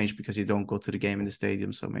doesn't change because you don't go to the game in the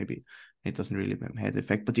stadium, so maybe it doesn't really have the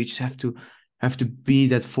effect. But you just have to be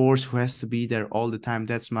that force who has to be there all the time.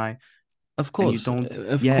 That's my of and you course, don't.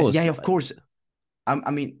 of Yeah, course, yeah, of course.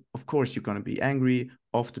 I mean, of course, you're gonna be angry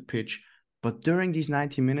off the pitch, but during these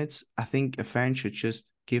 90 minutes, I think a fan should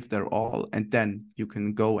just give their all, and then you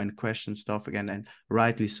can go and question stuff again, and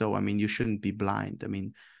rightly so. I mean, you shouldn't be blind. I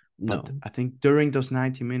mean, but no, I think during those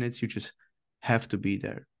 90 minutes, you just have to be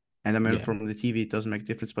there. And I mean, yeah, from the TV, it doesn't make a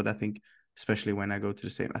difference, but I think, especially when I go to the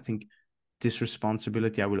same, I think this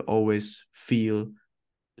responsibility I will always feel,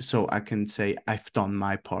 so I can say I've done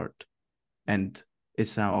my part, and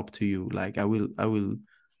it's now up to you. Like I will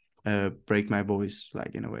break my voice,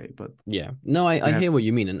 like, in a way, but yeah. No, I, you I have, hear what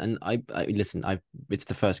you mean, and I listen. It's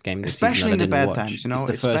the first game this season that especially I in the didn't bad watch. times, you It's know,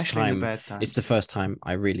 the first especially in the time. bad It's the times. first time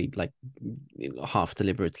I really like half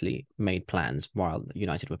deliberately made plans while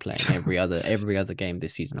United were playing. Every other game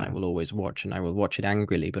this season, I uh, will always watch, and I will watch it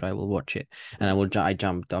angrily, but I will watch it, and yeah, I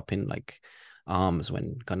jumped up in like arms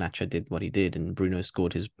when Garnacho did what he did, and Bruno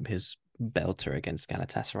scored his belter against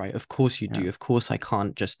Galatasaray. Of course you yeah, do. Of course I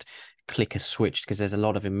can't just click a switch because there's a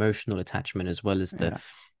lot of emotional attachment as well as the yeah,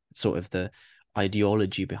 sort of the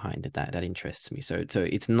ideology behind it that interests me. So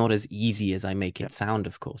it's not as easy as I make yeah, it sound,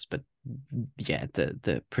 of course, but yeah,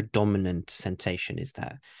 the predominant sensation is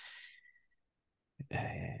that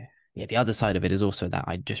yeah, the other side of it is also that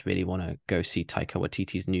I just really want to go see Taika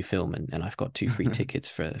Waititi's new film, and I've got two free tickets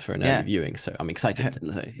for an early yeah. viewing, so I'm excited.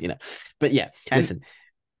 So, but yeah, And listen,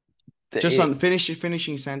 just it, on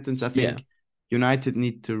finishing sentence, I yeah, think United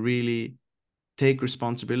need to really take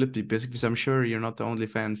responsibility, because I'm sure you're not the only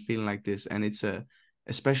fan feeling like this, and it's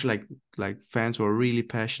especially like fans who are really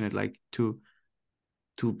passionate, like to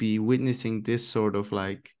be witnessing this sort of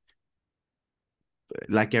like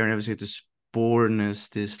Aaron ever said, this boredness,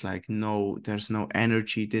 this like no, there's no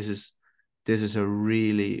energy. This is a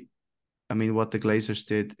really, I mean, what the Glazers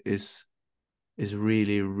did is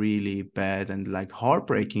really, really bad and like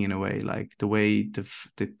heartbreaking in a way, like the way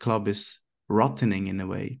the club is rottening in a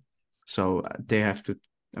way. So they have to,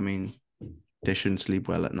 I mean, they shouldn't sleep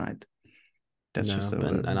well at night. That's just No, the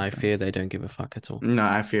and word. I fear they don't give a fuck at all. No,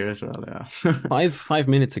 I fear as well. Yeah. 5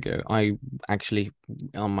 minutes ago, I actually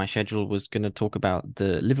on my schedule was going to talk about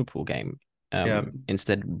the Liverpool game. Yeah.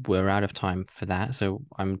 Instead, we're out of time for that, so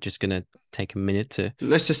I'm just going to take a minute to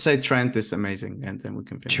Let's just say Trent is amazing, and then we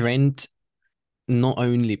can finish. Trent. Not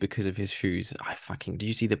only because of his shoes, I fucking did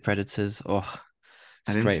you see the Predators? Oh,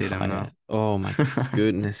 I didn't straight see them fire. now. Oh my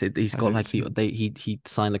goodness. He's I got didn't like see them. he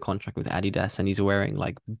signed a contract with Adidas and he's wearing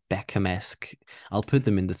like Beckham-esque. I'll put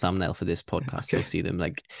them in the thumbnail for this podcast. You'll Okay. see them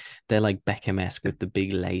like they're like Beckham-esque with the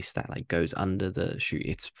big lace that like goes under the shoe.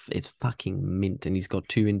 It's fucking mint, and he's got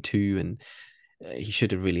 2 in 2, and he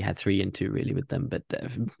should have really had 3 in 2 really with them, but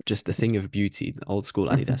just a thing of beauty, old school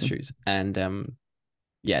Adidas shoes. And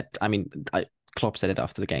yeah, I mean, Klopp said it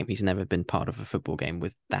after the game. He's never been part of a football game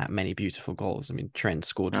with that many beautiful goals. I mean, Trent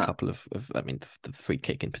scored a Yeah, couple of I mean, the free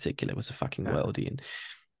kick in particular was a fucking yeah. worldie, and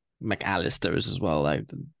McAllister's as well. Like,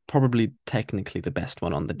 probably technically the best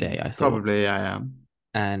one on the day, I thought, Probably I am.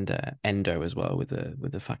 and Endo as well with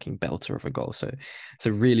a fucking belter of a goal. So it's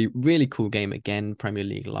a really really cool game again. Premier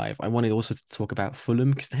League live. I wanted also to talk about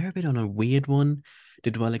Fulham because they're a bit on a weird one.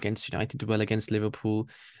 Did well against United, did well against Liverpool,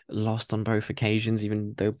 lost on both occasions,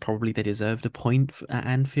 even though probably they deserved a point at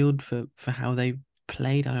Anfield for how they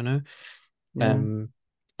played. I don't know. Yeah. Um,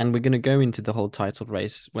 and we're going to go into the whole title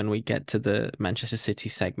race when we get to the Manchester City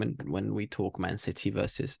segment, when we talk Man City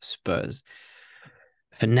versus Spurs.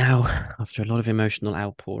 For now, after a lot of emotional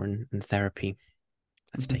outpour and therapy,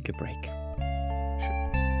 let's take a break.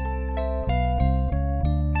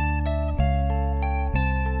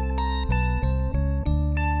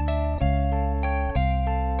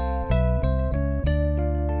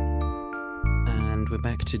 And we're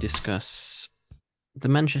back to discuss the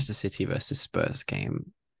Manchester City versus Spurs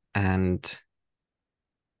game. And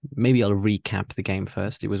maybe I'll recap the game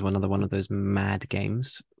first. It was one of those mad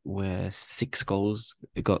games where 6 goals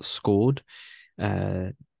got scored.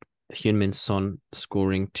 Heung-min Son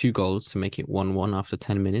scoring 2 goals to make it 1-1 after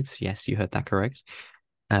 10 minutes. Yes, you heard that correct.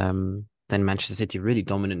 Then Manchester City really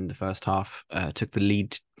dominant in the first half, took the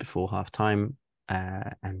lead before half time,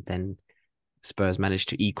 and then Spurs managed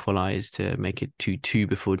to equalise to make it 2-2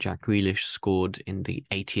 before Jack Grealish scored in the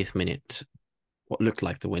 80th minute, what looked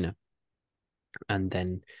like the winner. And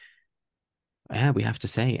then, yeah, we have to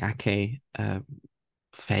say, Ake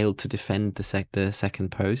failed to defend the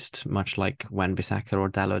second post, much like Wan-Bissaka or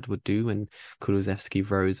Dalot would do, and Kulusevski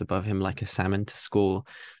rose above him like a salmon to score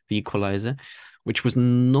the equaliser, which was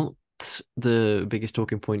not the biggest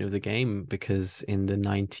talking point of the game, because in the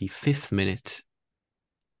 95th minute,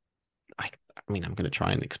 I mean, I'm going to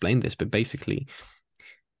try and explain this, but basically,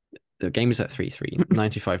 the game is at 3-3.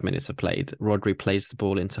 95 minutes are played. Rodri plays the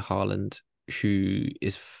ball into Haaland, who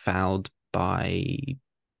is fouled by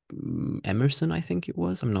Emerson, I think it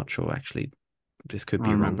was. I'm not sure, actually. This could I be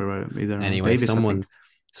don't wrong. remember either. Anyway, Davis, I think.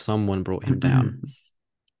 someone brought him down,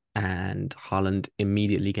 and Haaland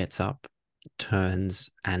immediately gets up, turns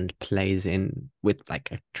and plays in with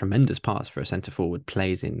like a tremendous pass for a centre forward,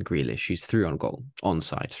 plays in Grealish, who's through on goal,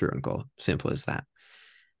 onside, through on goal. Simple as that.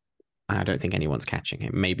 And I don't think anyone's catching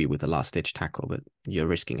him, maybe with a last ditch tackle, but you're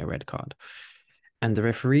risking a red card. And the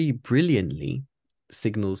referee brilliantly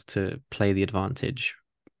signals to play the advantage.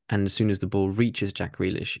 And as soon as the ball reaches Jack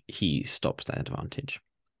Grealish, he stops that advantage.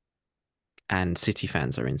 And City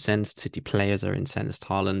fans are incensed. City players are incensed.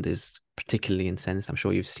 Haaland is particularly incensed. I'm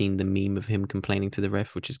sure you've seen the meme of him complaining to the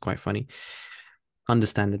ref, which is quite funny.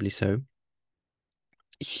 Understandably so.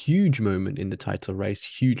 Huge moment in the title race,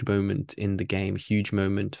 huge moment in the game, huge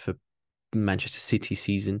moment for Manchester City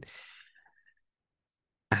season.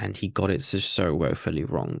 And he got it so woefully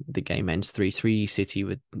wrong. The game ends 3-3. City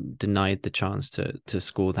were denied the chance to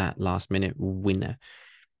score that last minute winner.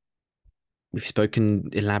 We've spoken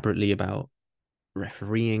elaborately about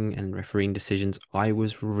refereeing and refereeing decisions. I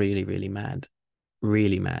was really, really mad,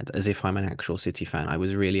 as if I'm an actual City fan. I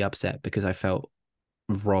was really upset because I felt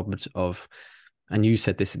robbed of, and you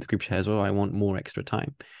said this in the group chat as well, I want more extra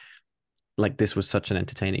time. like this was such an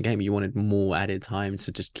entertaining game. You wanted more added time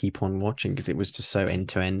to just keep on watching because it was just so end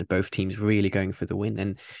to end. Both teams really going for the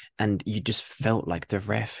win, and you just felt like the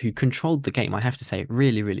ref who controlled the game. I have to say,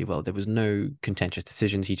 really, really well. There was no contentious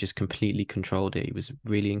decisions. He just completely controlled it. He was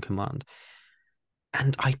really in command,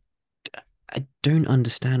 and I don't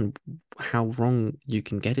understand how wrong you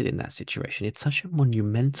can get it in that situation. It's such a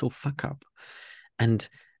monumental fuck up, and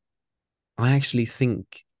I actually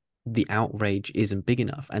think the outrage isn't big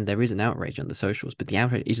enough, and there is an outrage on the socials, but the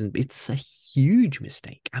outrage isn't. It's a huge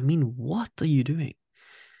mistake. I mean, what are you doing?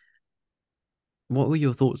 What were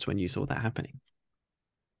your thoughts when you saw that happening?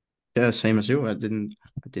 Yeah, same as you. I didn't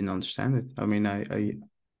understand it. I mean, I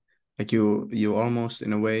like you almost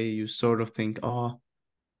in a way you sort of think, oh,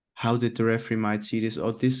 how did the referee might see this?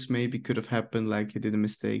 Or this maybe could have happened, like he did a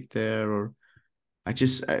mistake there, or I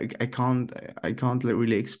can't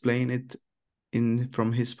really explain it in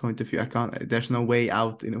from his point of view. I can't. There's no way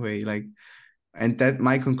out in a way. Like, and that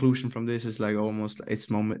my conclusion from this is like almost it's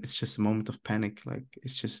just a moment of panic. Like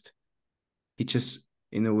it's just he just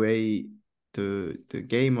in a way the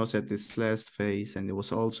game was at its last phase and it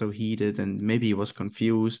was also heated and maybe he was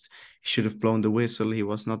confused. He should have blown the whistle. He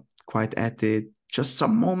was not quite at it. Just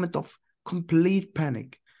some moment of complete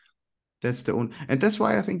panic. That's the only, and that's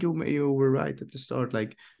why I think you were right at the start.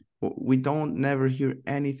 Like we don't never hear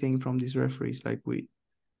anything from these referees.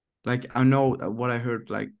 Like I know what I heard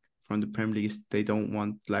like from the Premier League is they don't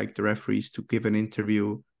want like the referees to give an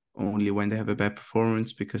interview only when they have a bad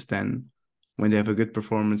performance because then when they have a good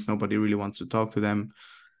performance nobody really wants to talk to them.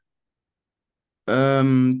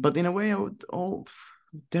 But in a way,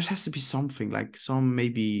 there has to be something like some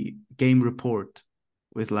maybe game report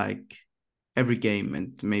with like every game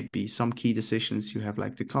and maybe some key decisions you have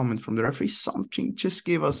like the comment from the referee, something, just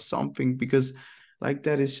give us something because like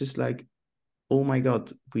that is just like, oh my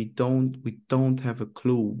God, we don't have a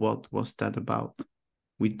clue what was that about.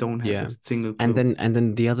 We don't have a Yeah, single clue. and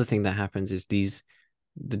then the other thing that happens is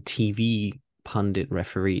the TV pundit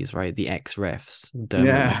referees, right? The ex refs. Dermot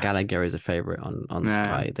Yeah, McGallagher is a favorite on yeah,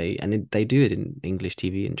 Sky. They do it in English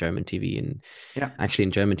TV and German TV, and yeah, actually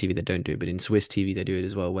in German TV they don't do it, but in Swiss TV they do it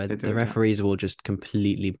as well, where they do the it. Yeah, referees will just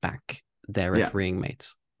completely back their yeah, refereeing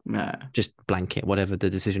mates. yeah. Just blanket whatever the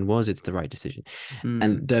decision was, it's the right decision.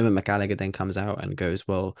 And Mm. Dermot McGallagher then comes out and goes,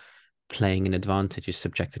 well, playing an advantage is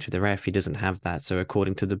subjected to the ref. He doesn't have that. So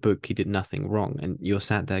according to the book, he did nothing wrong. And you're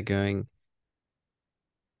sat there going,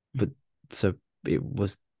 but so it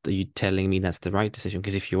was, are you telling me that's the right decision?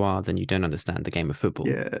 Because if you are, then you don't understand the game of football.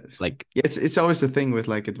 Yeah, Like yeah. It's always the thing with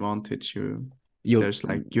like advantage. you're There's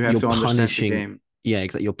like you have you're to understand the punishing, game. yeah,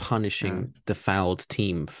 exactly. You're Yeah, punishing the fouled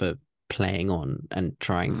team for playing on and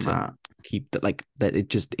trying to nah. keep that, like that.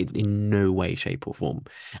 It in no way, shape, or form.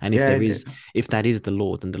 And Yeah. if that is the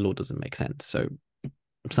law, then the law doesn't make sense. So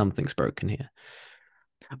something's broken here.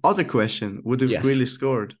 Other question: would have Yes, really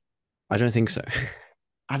scored? I don't think so.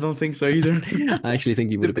 I don't think so either. I actually think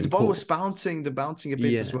he would have The been ball caught. was bouncing, the bouncing a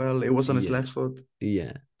bit as Yeah, well. It was on his yeah, left foot.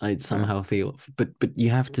 yeah. I Uh, somehow feel, but you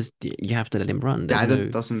have to let him run. There's yeah, no,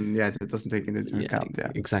 that doesn't take it into yeah, account.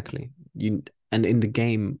 Yeah, exactly. You and in the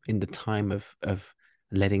game, in the time of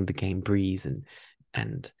letting the game breathe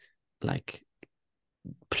and like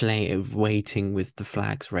play waiting with the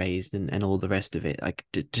flags raised and all the rest of it, like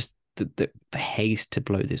just the haste to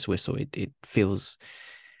blow this whistle, it feels.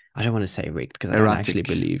 I don't want to say rigged because I don't actually erratic.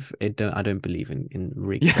 believe it. I don't believe in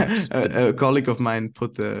rigged Yeah, refs, but a colleague of mine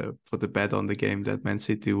put the bet on the game that Man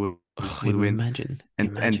City oh, would win, imagine.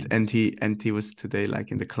 and he was today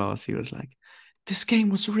like in the class. He was like, "This game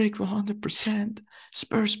was rigged 100%.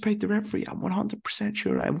 Spurs paid the referee. I'm 100%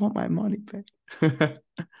 sure. I want my money back."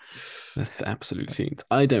 That's the absolute scene.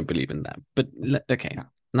 I don't believe in that. But okay, Yeah,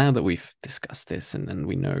 now that we've discussed this and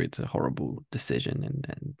we know it's a horrible decision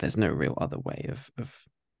and there's no real other way of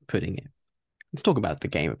putting it, let's talk about the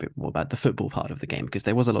game a bit more, about the football part of the game, because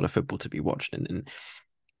there was a lot of football to be watched.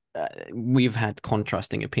 We've had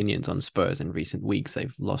contrasting opinions on Spurs in recent weeks.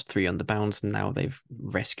 They've lost three on the bounce, and now they've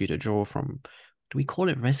rescued a draw from. Do we call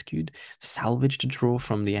it rescued? Salvaged a draw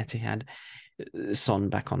from the Etihad. Son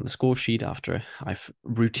back on the score sheet after I've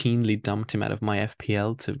routinely dumped him out of my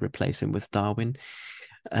FPL to replace him with Darwin.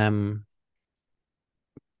 Um,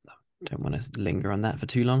 don't want to linger on that for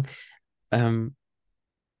too long. Um,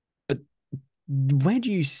 but where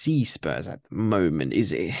do you see Spurs at the moment?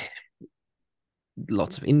 Is it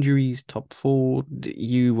lots of injuries, top four?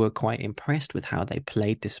 You were quite impressed with how they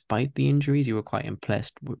played despite the injuries. You were quite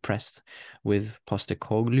impressed with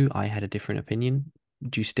Postecoglou. I had a different opinion.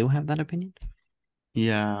 Do you still have that opinion?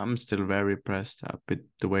 yeah, I'm still very impressed with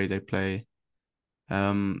the way they play.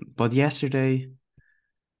 But yesterday,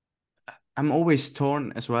 I'm always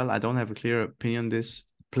torn as well. I don't have a clear opinion on this.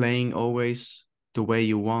 Playing always the way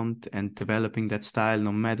you want and developing that style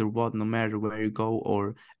no matter what, no matter where you go,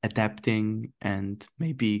 or adapting and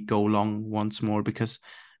maybe go long once more. Because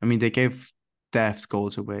I mean they gave daft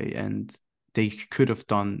goals away and they could have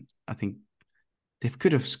done, I think they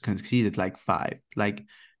could have conceded like five. Like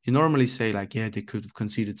you normally say like, yeah, they could have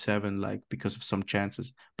conceded seven, like because of some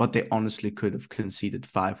chances, but they honestly could have conceded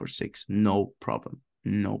five or six, no problem.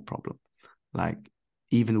 No problem. Like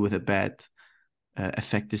even with a bad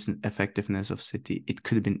effectiveness of City, it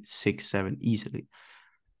could have been 6, 7 easily.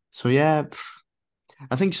 So yeah,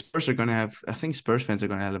 I think Spurs are gonna have. I think Spurs fans are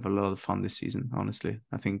gonna have a lot of fun this season. Honestly,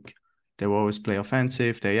 I think they will always play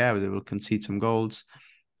offensive. They will concede some goals,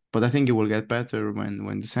 but I think it will get better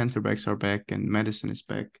when the center backs are back and Madison is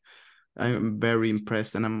back. I'm very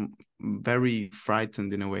impressed and I'm very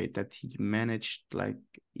frightened in a way that he managed, like,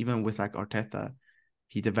 even with like Arteta,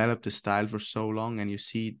 he developed a style for so long and you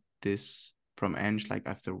see this from Ange like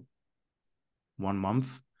after 1 month.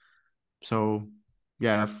 So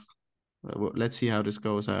yeah, let's see how this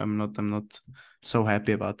goes. I'm not so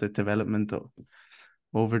happy about the development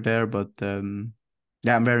over there, but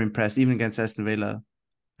yeah, I'm very impressed. Even against Aston Villa,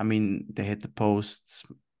 I mean, they hit the post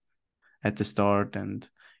at the start, and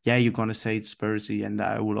yeah, you're gonna say it's Spursy, and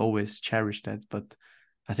I will always cherish that. But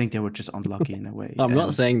I think they were just unlucky in a way, I'm not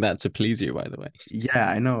and saying that to please you, by the way. yeah,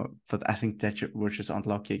 I know, but I think that we're just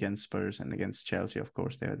unlucky against Spurs and against Chelsea. Of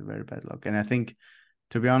course, they had very bad luck, and I think,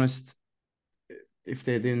 to be honest, if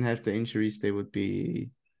they didn't have the injuries, they would be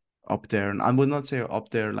up there. And I would not say up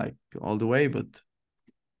there like all the way, but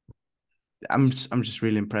I'm just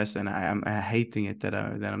really impressed, and I'm hating it that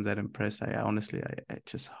I'm that impressed. I honestly I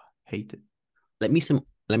just hate Let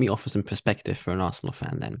me offer some perspective for an Arsenal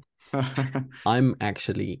fan then. it. I'm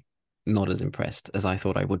actually not as impressed as I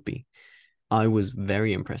thought I would be. I was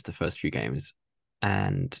very impressed the first few games,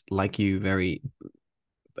 and like you, very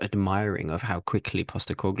admiring of how quickly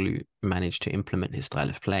Postecoglou managed to implement his style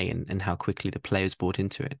of play and how quickly the players bought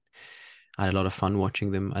into it. I had a lot of fun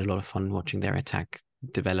watching them. I had a lot of fun watching their attack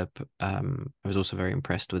develop. I was also very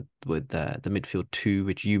impressed with the midfield two,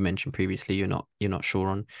 which you mentioned previously. You're not sure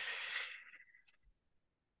on.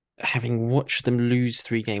 Having watched them lose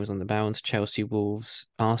 3 games on the bounce, Chelsea, Wolves,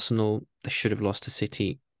 Arsenal, they should have lost to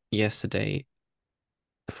City yesterday.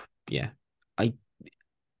 Yeah, I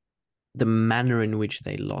the manner in which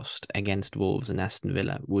they lost against Wolves and Aston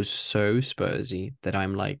Villa was so Spursy that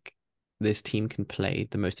I'm like, this team can play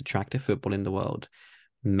the most attractive football in the world.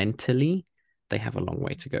 Mentally, they have a long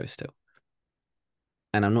way to go still.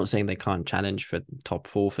 And I'm not saying they can't challenge for top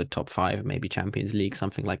four, for top five, maybe Champions League,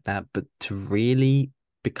 something like that. But to really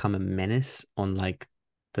become a menace on like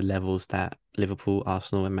the levels that Liverpool,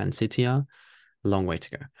 Arsenal, and Man City are, long way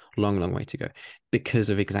to go. Long way to go. Because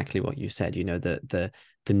of exactly what you said,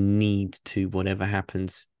 the need to, whatever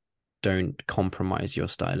happens, don't compromise your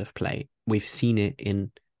style of play. We've seen it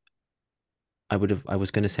in I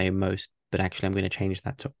was gonna say most, but actually I'm gonna change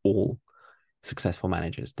that to all successful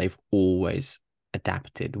managers. They've always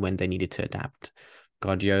adapted when they needed to adapt.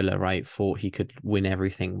 Guardiola, right, thought he could win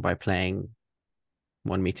everything by playing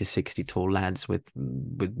 1 meter 60 tall lads with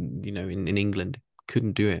in England.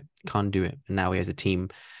 Couldn't do it, can't do it. And now he has a team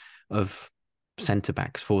of centre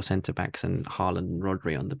backs, 4 centre backs, and Haaland and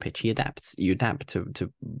Rodri on the pitch. He adapts. You adapt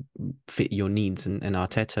to fit your needs, and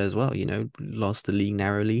Arteta as well. Lost the league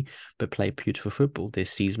narrowly, but played beautiful football this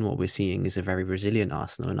season. What we're seeing is a very resilient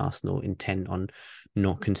Arsenal, and Arsenal intent on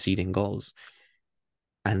not conceding goals.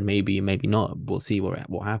 And maybe not. We'll see what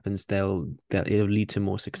happens. It'll lead to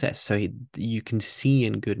more success. So you can see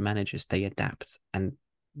in good managers they adapt, and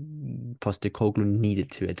Postecoglou needed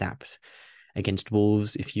to adapt against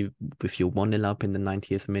Wolves. If you're 1-0 up in the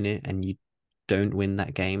 90th minute and you don't win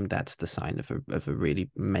that game, that's the sign of a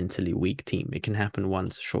really mentally weak team. It can happen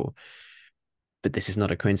once, sure, but this is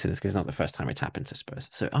not a coincidence because it's not the first time it's happened to Spurs.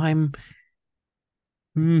 So I'm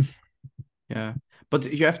Yeah,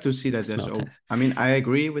 but you have to see that there's. smell test. I mean, I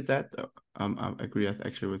agree with that. I agree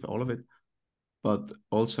actually with all of it, but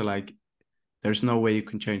also like, there's no way you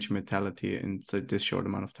can change mentality in this short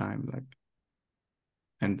amount of time. Like,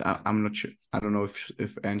 and I'm not sure. I don't know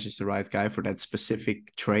if Ange is the right guy for that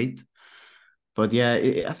specific trait. But yeah,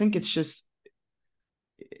 I think it's just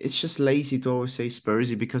lazy to always say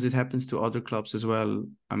Spursy because it happens to other clubs as well.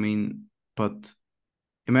 I mean, but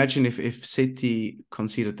imagine if City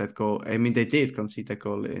conceded that goal. I mean, they did concede that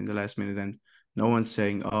goal in the last minute, and no one's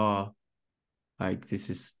saying, "Oh, like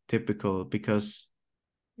this is typical," because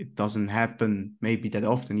it doesn't happen maybe that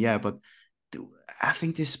often. Yeah, but I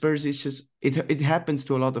think this Spurs is just it happens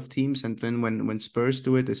to a lot of teams, and then when Spurs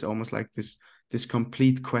do it, it's almost like this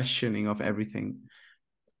complete questioning of everything.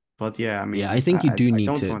 But yeah, I Yeah, I mean, think I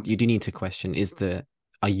don't want you do need to question,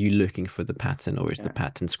 are you looking for the pattern, or is the yeah,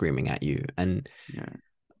 pattern screaming at you? And yeah.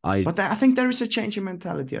 I But I think there is a change in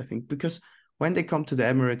mentality. I think because when they come to the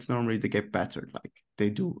Emirates, normally they get battered, like they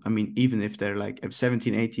do. I mean, even if they're like if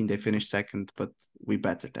 17, 18, they finish second, but we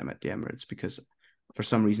battered them at the Emirates because for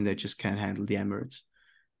some reason they just can't handle the Emirates.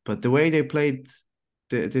 But the way they played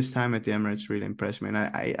this time at the Emirates really impressed me, and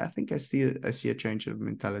I think I see a change of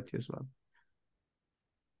mentality as well.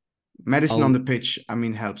 Madison on I'll the pitch, I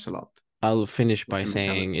mean, helps a lot I'll finish with by the saying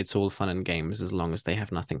mentality. it's all fun and games as long as they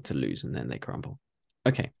have nothing to lose, and then they crumble.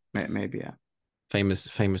 Okay. Maybe yeah.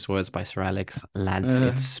 Famous words by Sir Alex. Lads, Uh,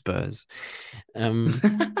 it's Spurs. Um,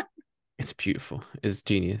 it's beautiful. It's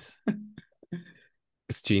genius.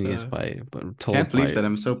 It's genius but can't told believe by that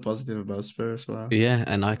I'm so positive about Spurs. Wow, yeah,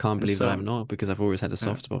 and I can't I'm believe that so I'm not, because I've always had a uh,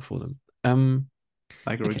 soft spot for them.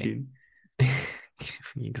 like Roy Okay. Keane.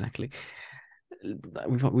 Exactly.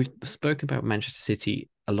 We've spoken about Manchester City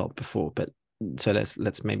a lot before, but so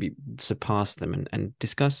let's maybe surpass them and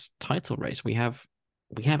discuss title race. We have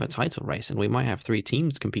a title race, and we might have three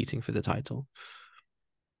teams competing for the title.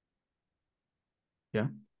 Yeah,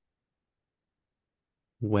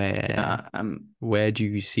 Where yeah. I'm where do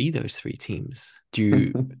you see those three teams? Do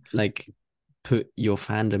you like put your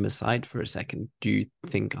fandom aside for a second? Do you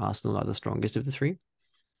think Arsenal are the strongest of the three?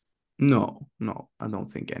 no, no. I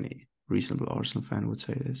don't think any reasonable Arsenal fan would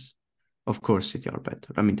say this. Of course, City are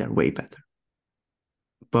better. I mean, they're way better.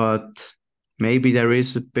 But maybe there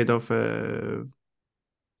is a bit of a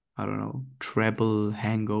I don't know treble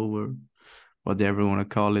hangover, whatever you want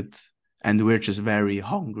to call it. And we're just very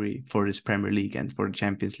hungry for this Premier League and for the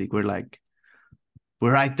Champions League. We're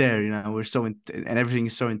right there, you know. We're so and everything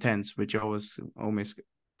is so intense, which always almost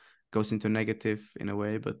goes into negative in a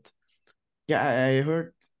way. But yeah, I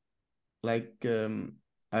heard like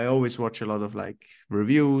I always watch a lot of like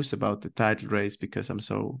reviews about the title race because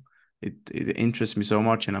it interests me so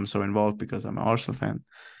much and I'm so involved because I'm an Arsenal fan.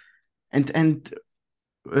 And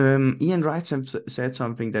Ian Wright said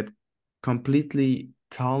something that completely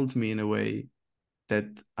calmed me in a way that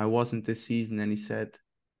I wasn't this season, and he said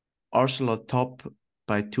Arsenal are top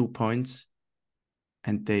by 2 points,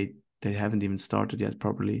 and they haven't even started yet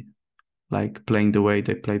properly, like playing the way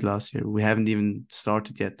they played last year. We haven't even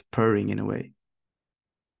started yet, purring in a way,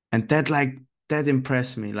 and that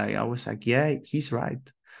impressed me. Like I was like, yeah, he's right,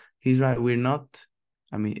 he's right. We're not.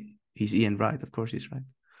 I mean, he's Ian Wright, of course he's right,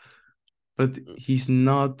 but he's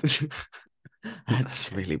not.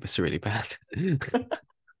 That's really bad.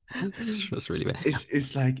 That's really bad.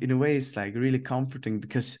 It's like in a way it's like really comforting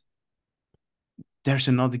because there's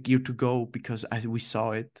another gear to go because we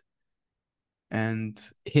saw it, and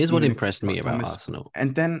Here's what even if impressed me about Thomas, Arsenal.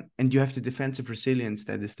 and you have the defensive resilience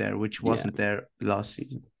that is there, which Yeah, wasn't there last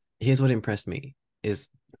season. here's what impressed me is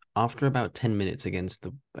after about 10 minutes against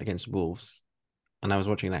Wolves, and I was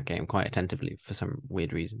watching that game quite attentively for some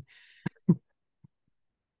weird reason.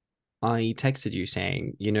 I texted you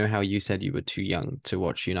saying, you know how you said you were too young to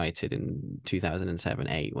watch United in 2007,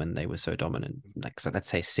 8 when they were so dominant, like so let's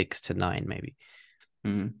say 6 to 9 maybe.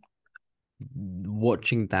 Mm.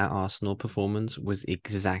 Watching that Arsenal performance was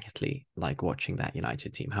exactly like watching that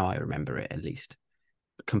United team, how I remember it at least.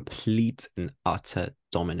 Complete and utter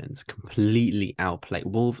dominance, completely outplayed.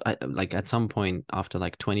 Wolves, like at some point after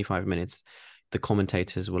like 25 minutes, the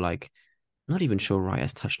commentators were like, I'm not even sure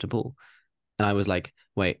Reyes touched the ball. And I was like,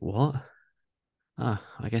 wait, what? Ah,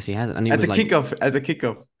 I guess he hasn't. And he was like, At the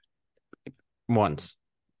kickoff, once,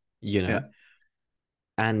 you know? yeah.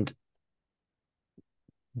 And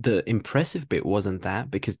the impressive bit wasn't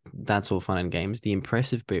that, because that's all fun and games. The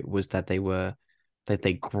impressive bit was that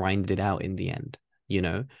they grinded out in the end, you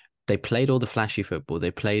know? They played all the flashy football,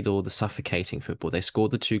 they played all the suffocating football, they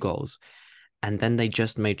scored the two goals, and then they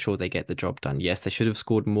just made sure they get the job done. Yes, they should have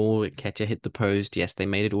scored more. Ketia hit the post. Yes, they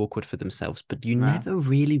made it awkward for themselves, but you Nah. never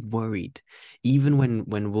really worried. Even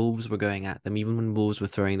when Wolves were going at them, even when Wolves were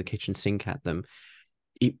throwing the kitchen sink at them,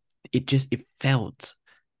 it it felt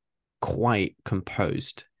quite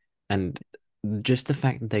composed. And just the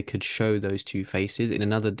fact that they could show those two faces in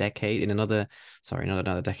another decade, in another, sorry, not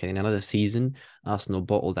another decade, in another season, Arsenal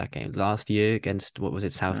bottled that game last year against, what was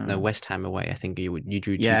it, South, no, uh, West Ham away. I think you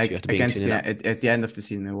drew yeah, 2-2 after being 2 against nil the up. at the end of the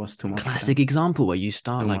season it was too much for Classic them. example where you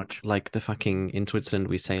start Too much. like the fucking, in Switzerland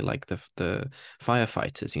we say like the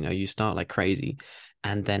firefighters, you know, you start like crazy,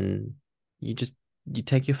 and then you just you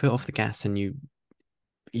take your foot off the gas and you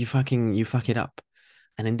fuck it up.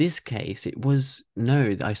 And in this case, it was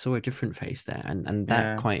no, I saw a different face there, and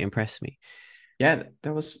that Yeah. quite impressed me. Yeah,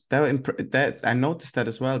 that I noticed that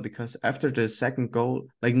as well because after the second goal,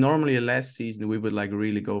 like normally last season we would like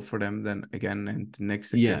really go for them then again and the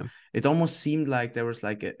next again. Yeah, It almost seemed like there was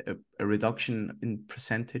like a reduction in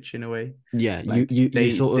percentage in a way. yeah. You Like you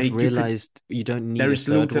you sort they of you could realized you don't need there a is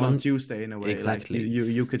third Luton on one. Tuesday in a way. Like Exactly.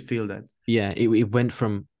 you could feel that. Yeah, it went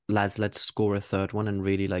from lads, let's score a third one and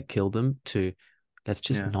really like kill them to let's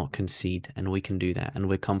just Yeah. not concede and we can do that and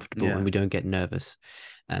we're comfortable and Yeah. we don't get nervous.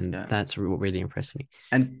 And Yeah. that's what really impressed me.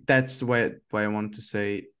 And that's why I wanted to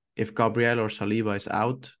say if Gabriel or Saliba is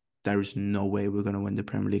out, there is no way we're gonna win the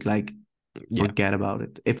Premier League. Like Yeah, forget about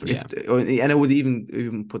it. yeah, And I would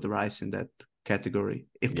even put the Rice in that category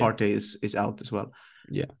if yeah, Partey is out as well.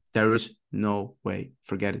 yeah. There is no way.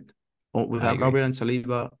 Forget it. I Without agree. Gabriel and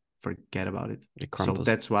Saliba, forget about it. It So crumbles.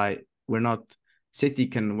 that's why we're not. City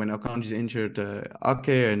can when Akanji is injured, Ake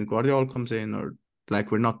and Guardiola comes in, or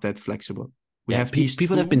like we're not that flexible. We Yeah, have these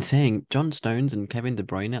people have been two. saying John Stones and Kevin De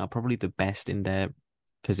Bruyne are probably the best in their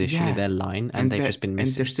position in Yeah, their line, and and they've just been they're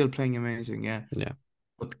missing. still playing amazing. Yeah, Yeah,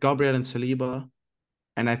 but Gabriel and Saliba,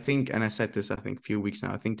 and I think, and I said this, I think a few weeks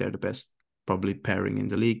now, I think they're the best probably pairing in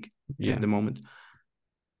the league in yeah, the moment.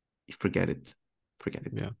 Forget it, forget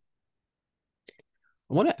it. yeah.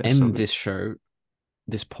 I want to They're so end good. this show,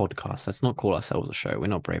 this podcast. Let's not call ourselves a show. We're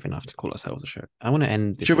not brave enough to call ourselves a show. I want to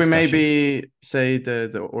end this Should we discussion. maybe say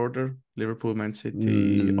the order? Liverpool, Man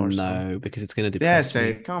City, Arsenal. No, because it's going to Yeah, depress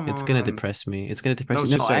say me. come It's going to on. depress me. It's going to depress No, me.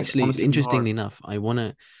 No, just say it. actually, Honestly, be interestingly hard. enough, I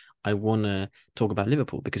wanna talk about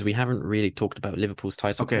Liverpool because we haven't really talked about Liverpool's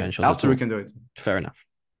title Okay, credentials at after we all. can do it. Fair enough.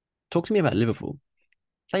 Talk to me about Liverpool.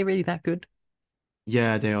 Are they really that good?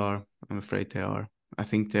 Yeah, they are. I'm afraid they are. I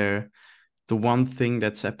think they're the one thing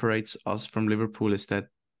that separates us from Liverpool is that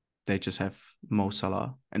they just have Mo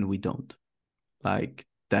Salah and we don't. Like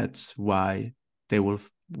that's why they will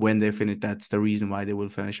when they finish. That's the reason why they will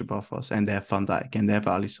finish above us. And they have Van Dijk and they have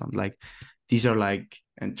Alisson. Like these are like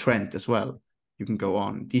and Trent as well. You can go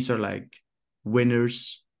on. These are like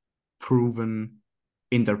winners, proven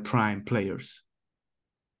in their prime players,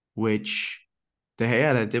 which they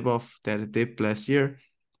had a dip last year,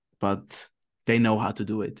 but they know how to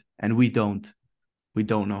do it, and we don't. We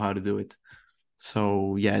don't know how to do it.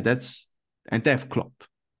 So yeah, that's and they have Klopp.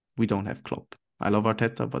 We don't have Klopp. I love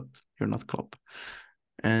Arteta, but you're not Klopp.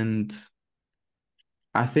 And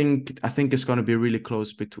I think it's going to be really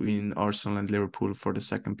close between Arsenal and Liverpool for the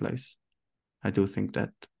second place. I do think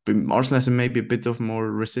that Arsenal has maybe a bit of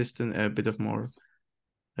more resistant, a bit of more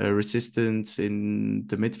resistance in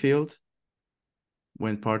the midfield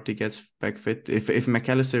when Partey gets back fit. If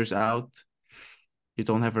McAllister's out, you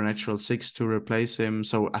don't have a natural six to replace him.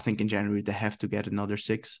 So I think in January they have to get another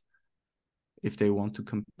six if they want to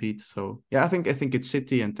compete. So yeah, I think it's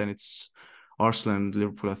City and then it's Arsenal and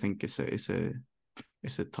Liverpool. I think is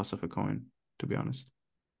a toss of a coin, to be honest.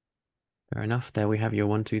 Fair enough. There we have your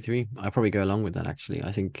one, two, three. I'll probably go along with that actually.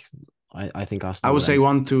 I think I Arsenal would will say end,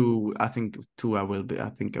 1, 2. I think 2. I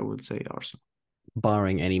think I would say Arsenal.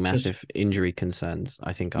 barring any Just massive injury concerns,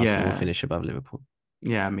 I think Arsenal will yeah, finish above Liverpool.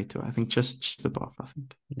 yeah, me too. I think just above. I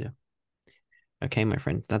think. Yeah. Okay, my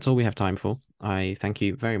friend. That's all we have time for. I thank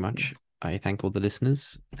you very Yeah. much. I thank all the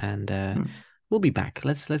listeners, and Yeah. we'll be back.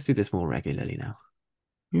 Let's do this more regularly now.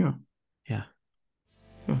 Yeah. Yeah.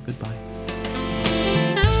 Yeah. Goodbye.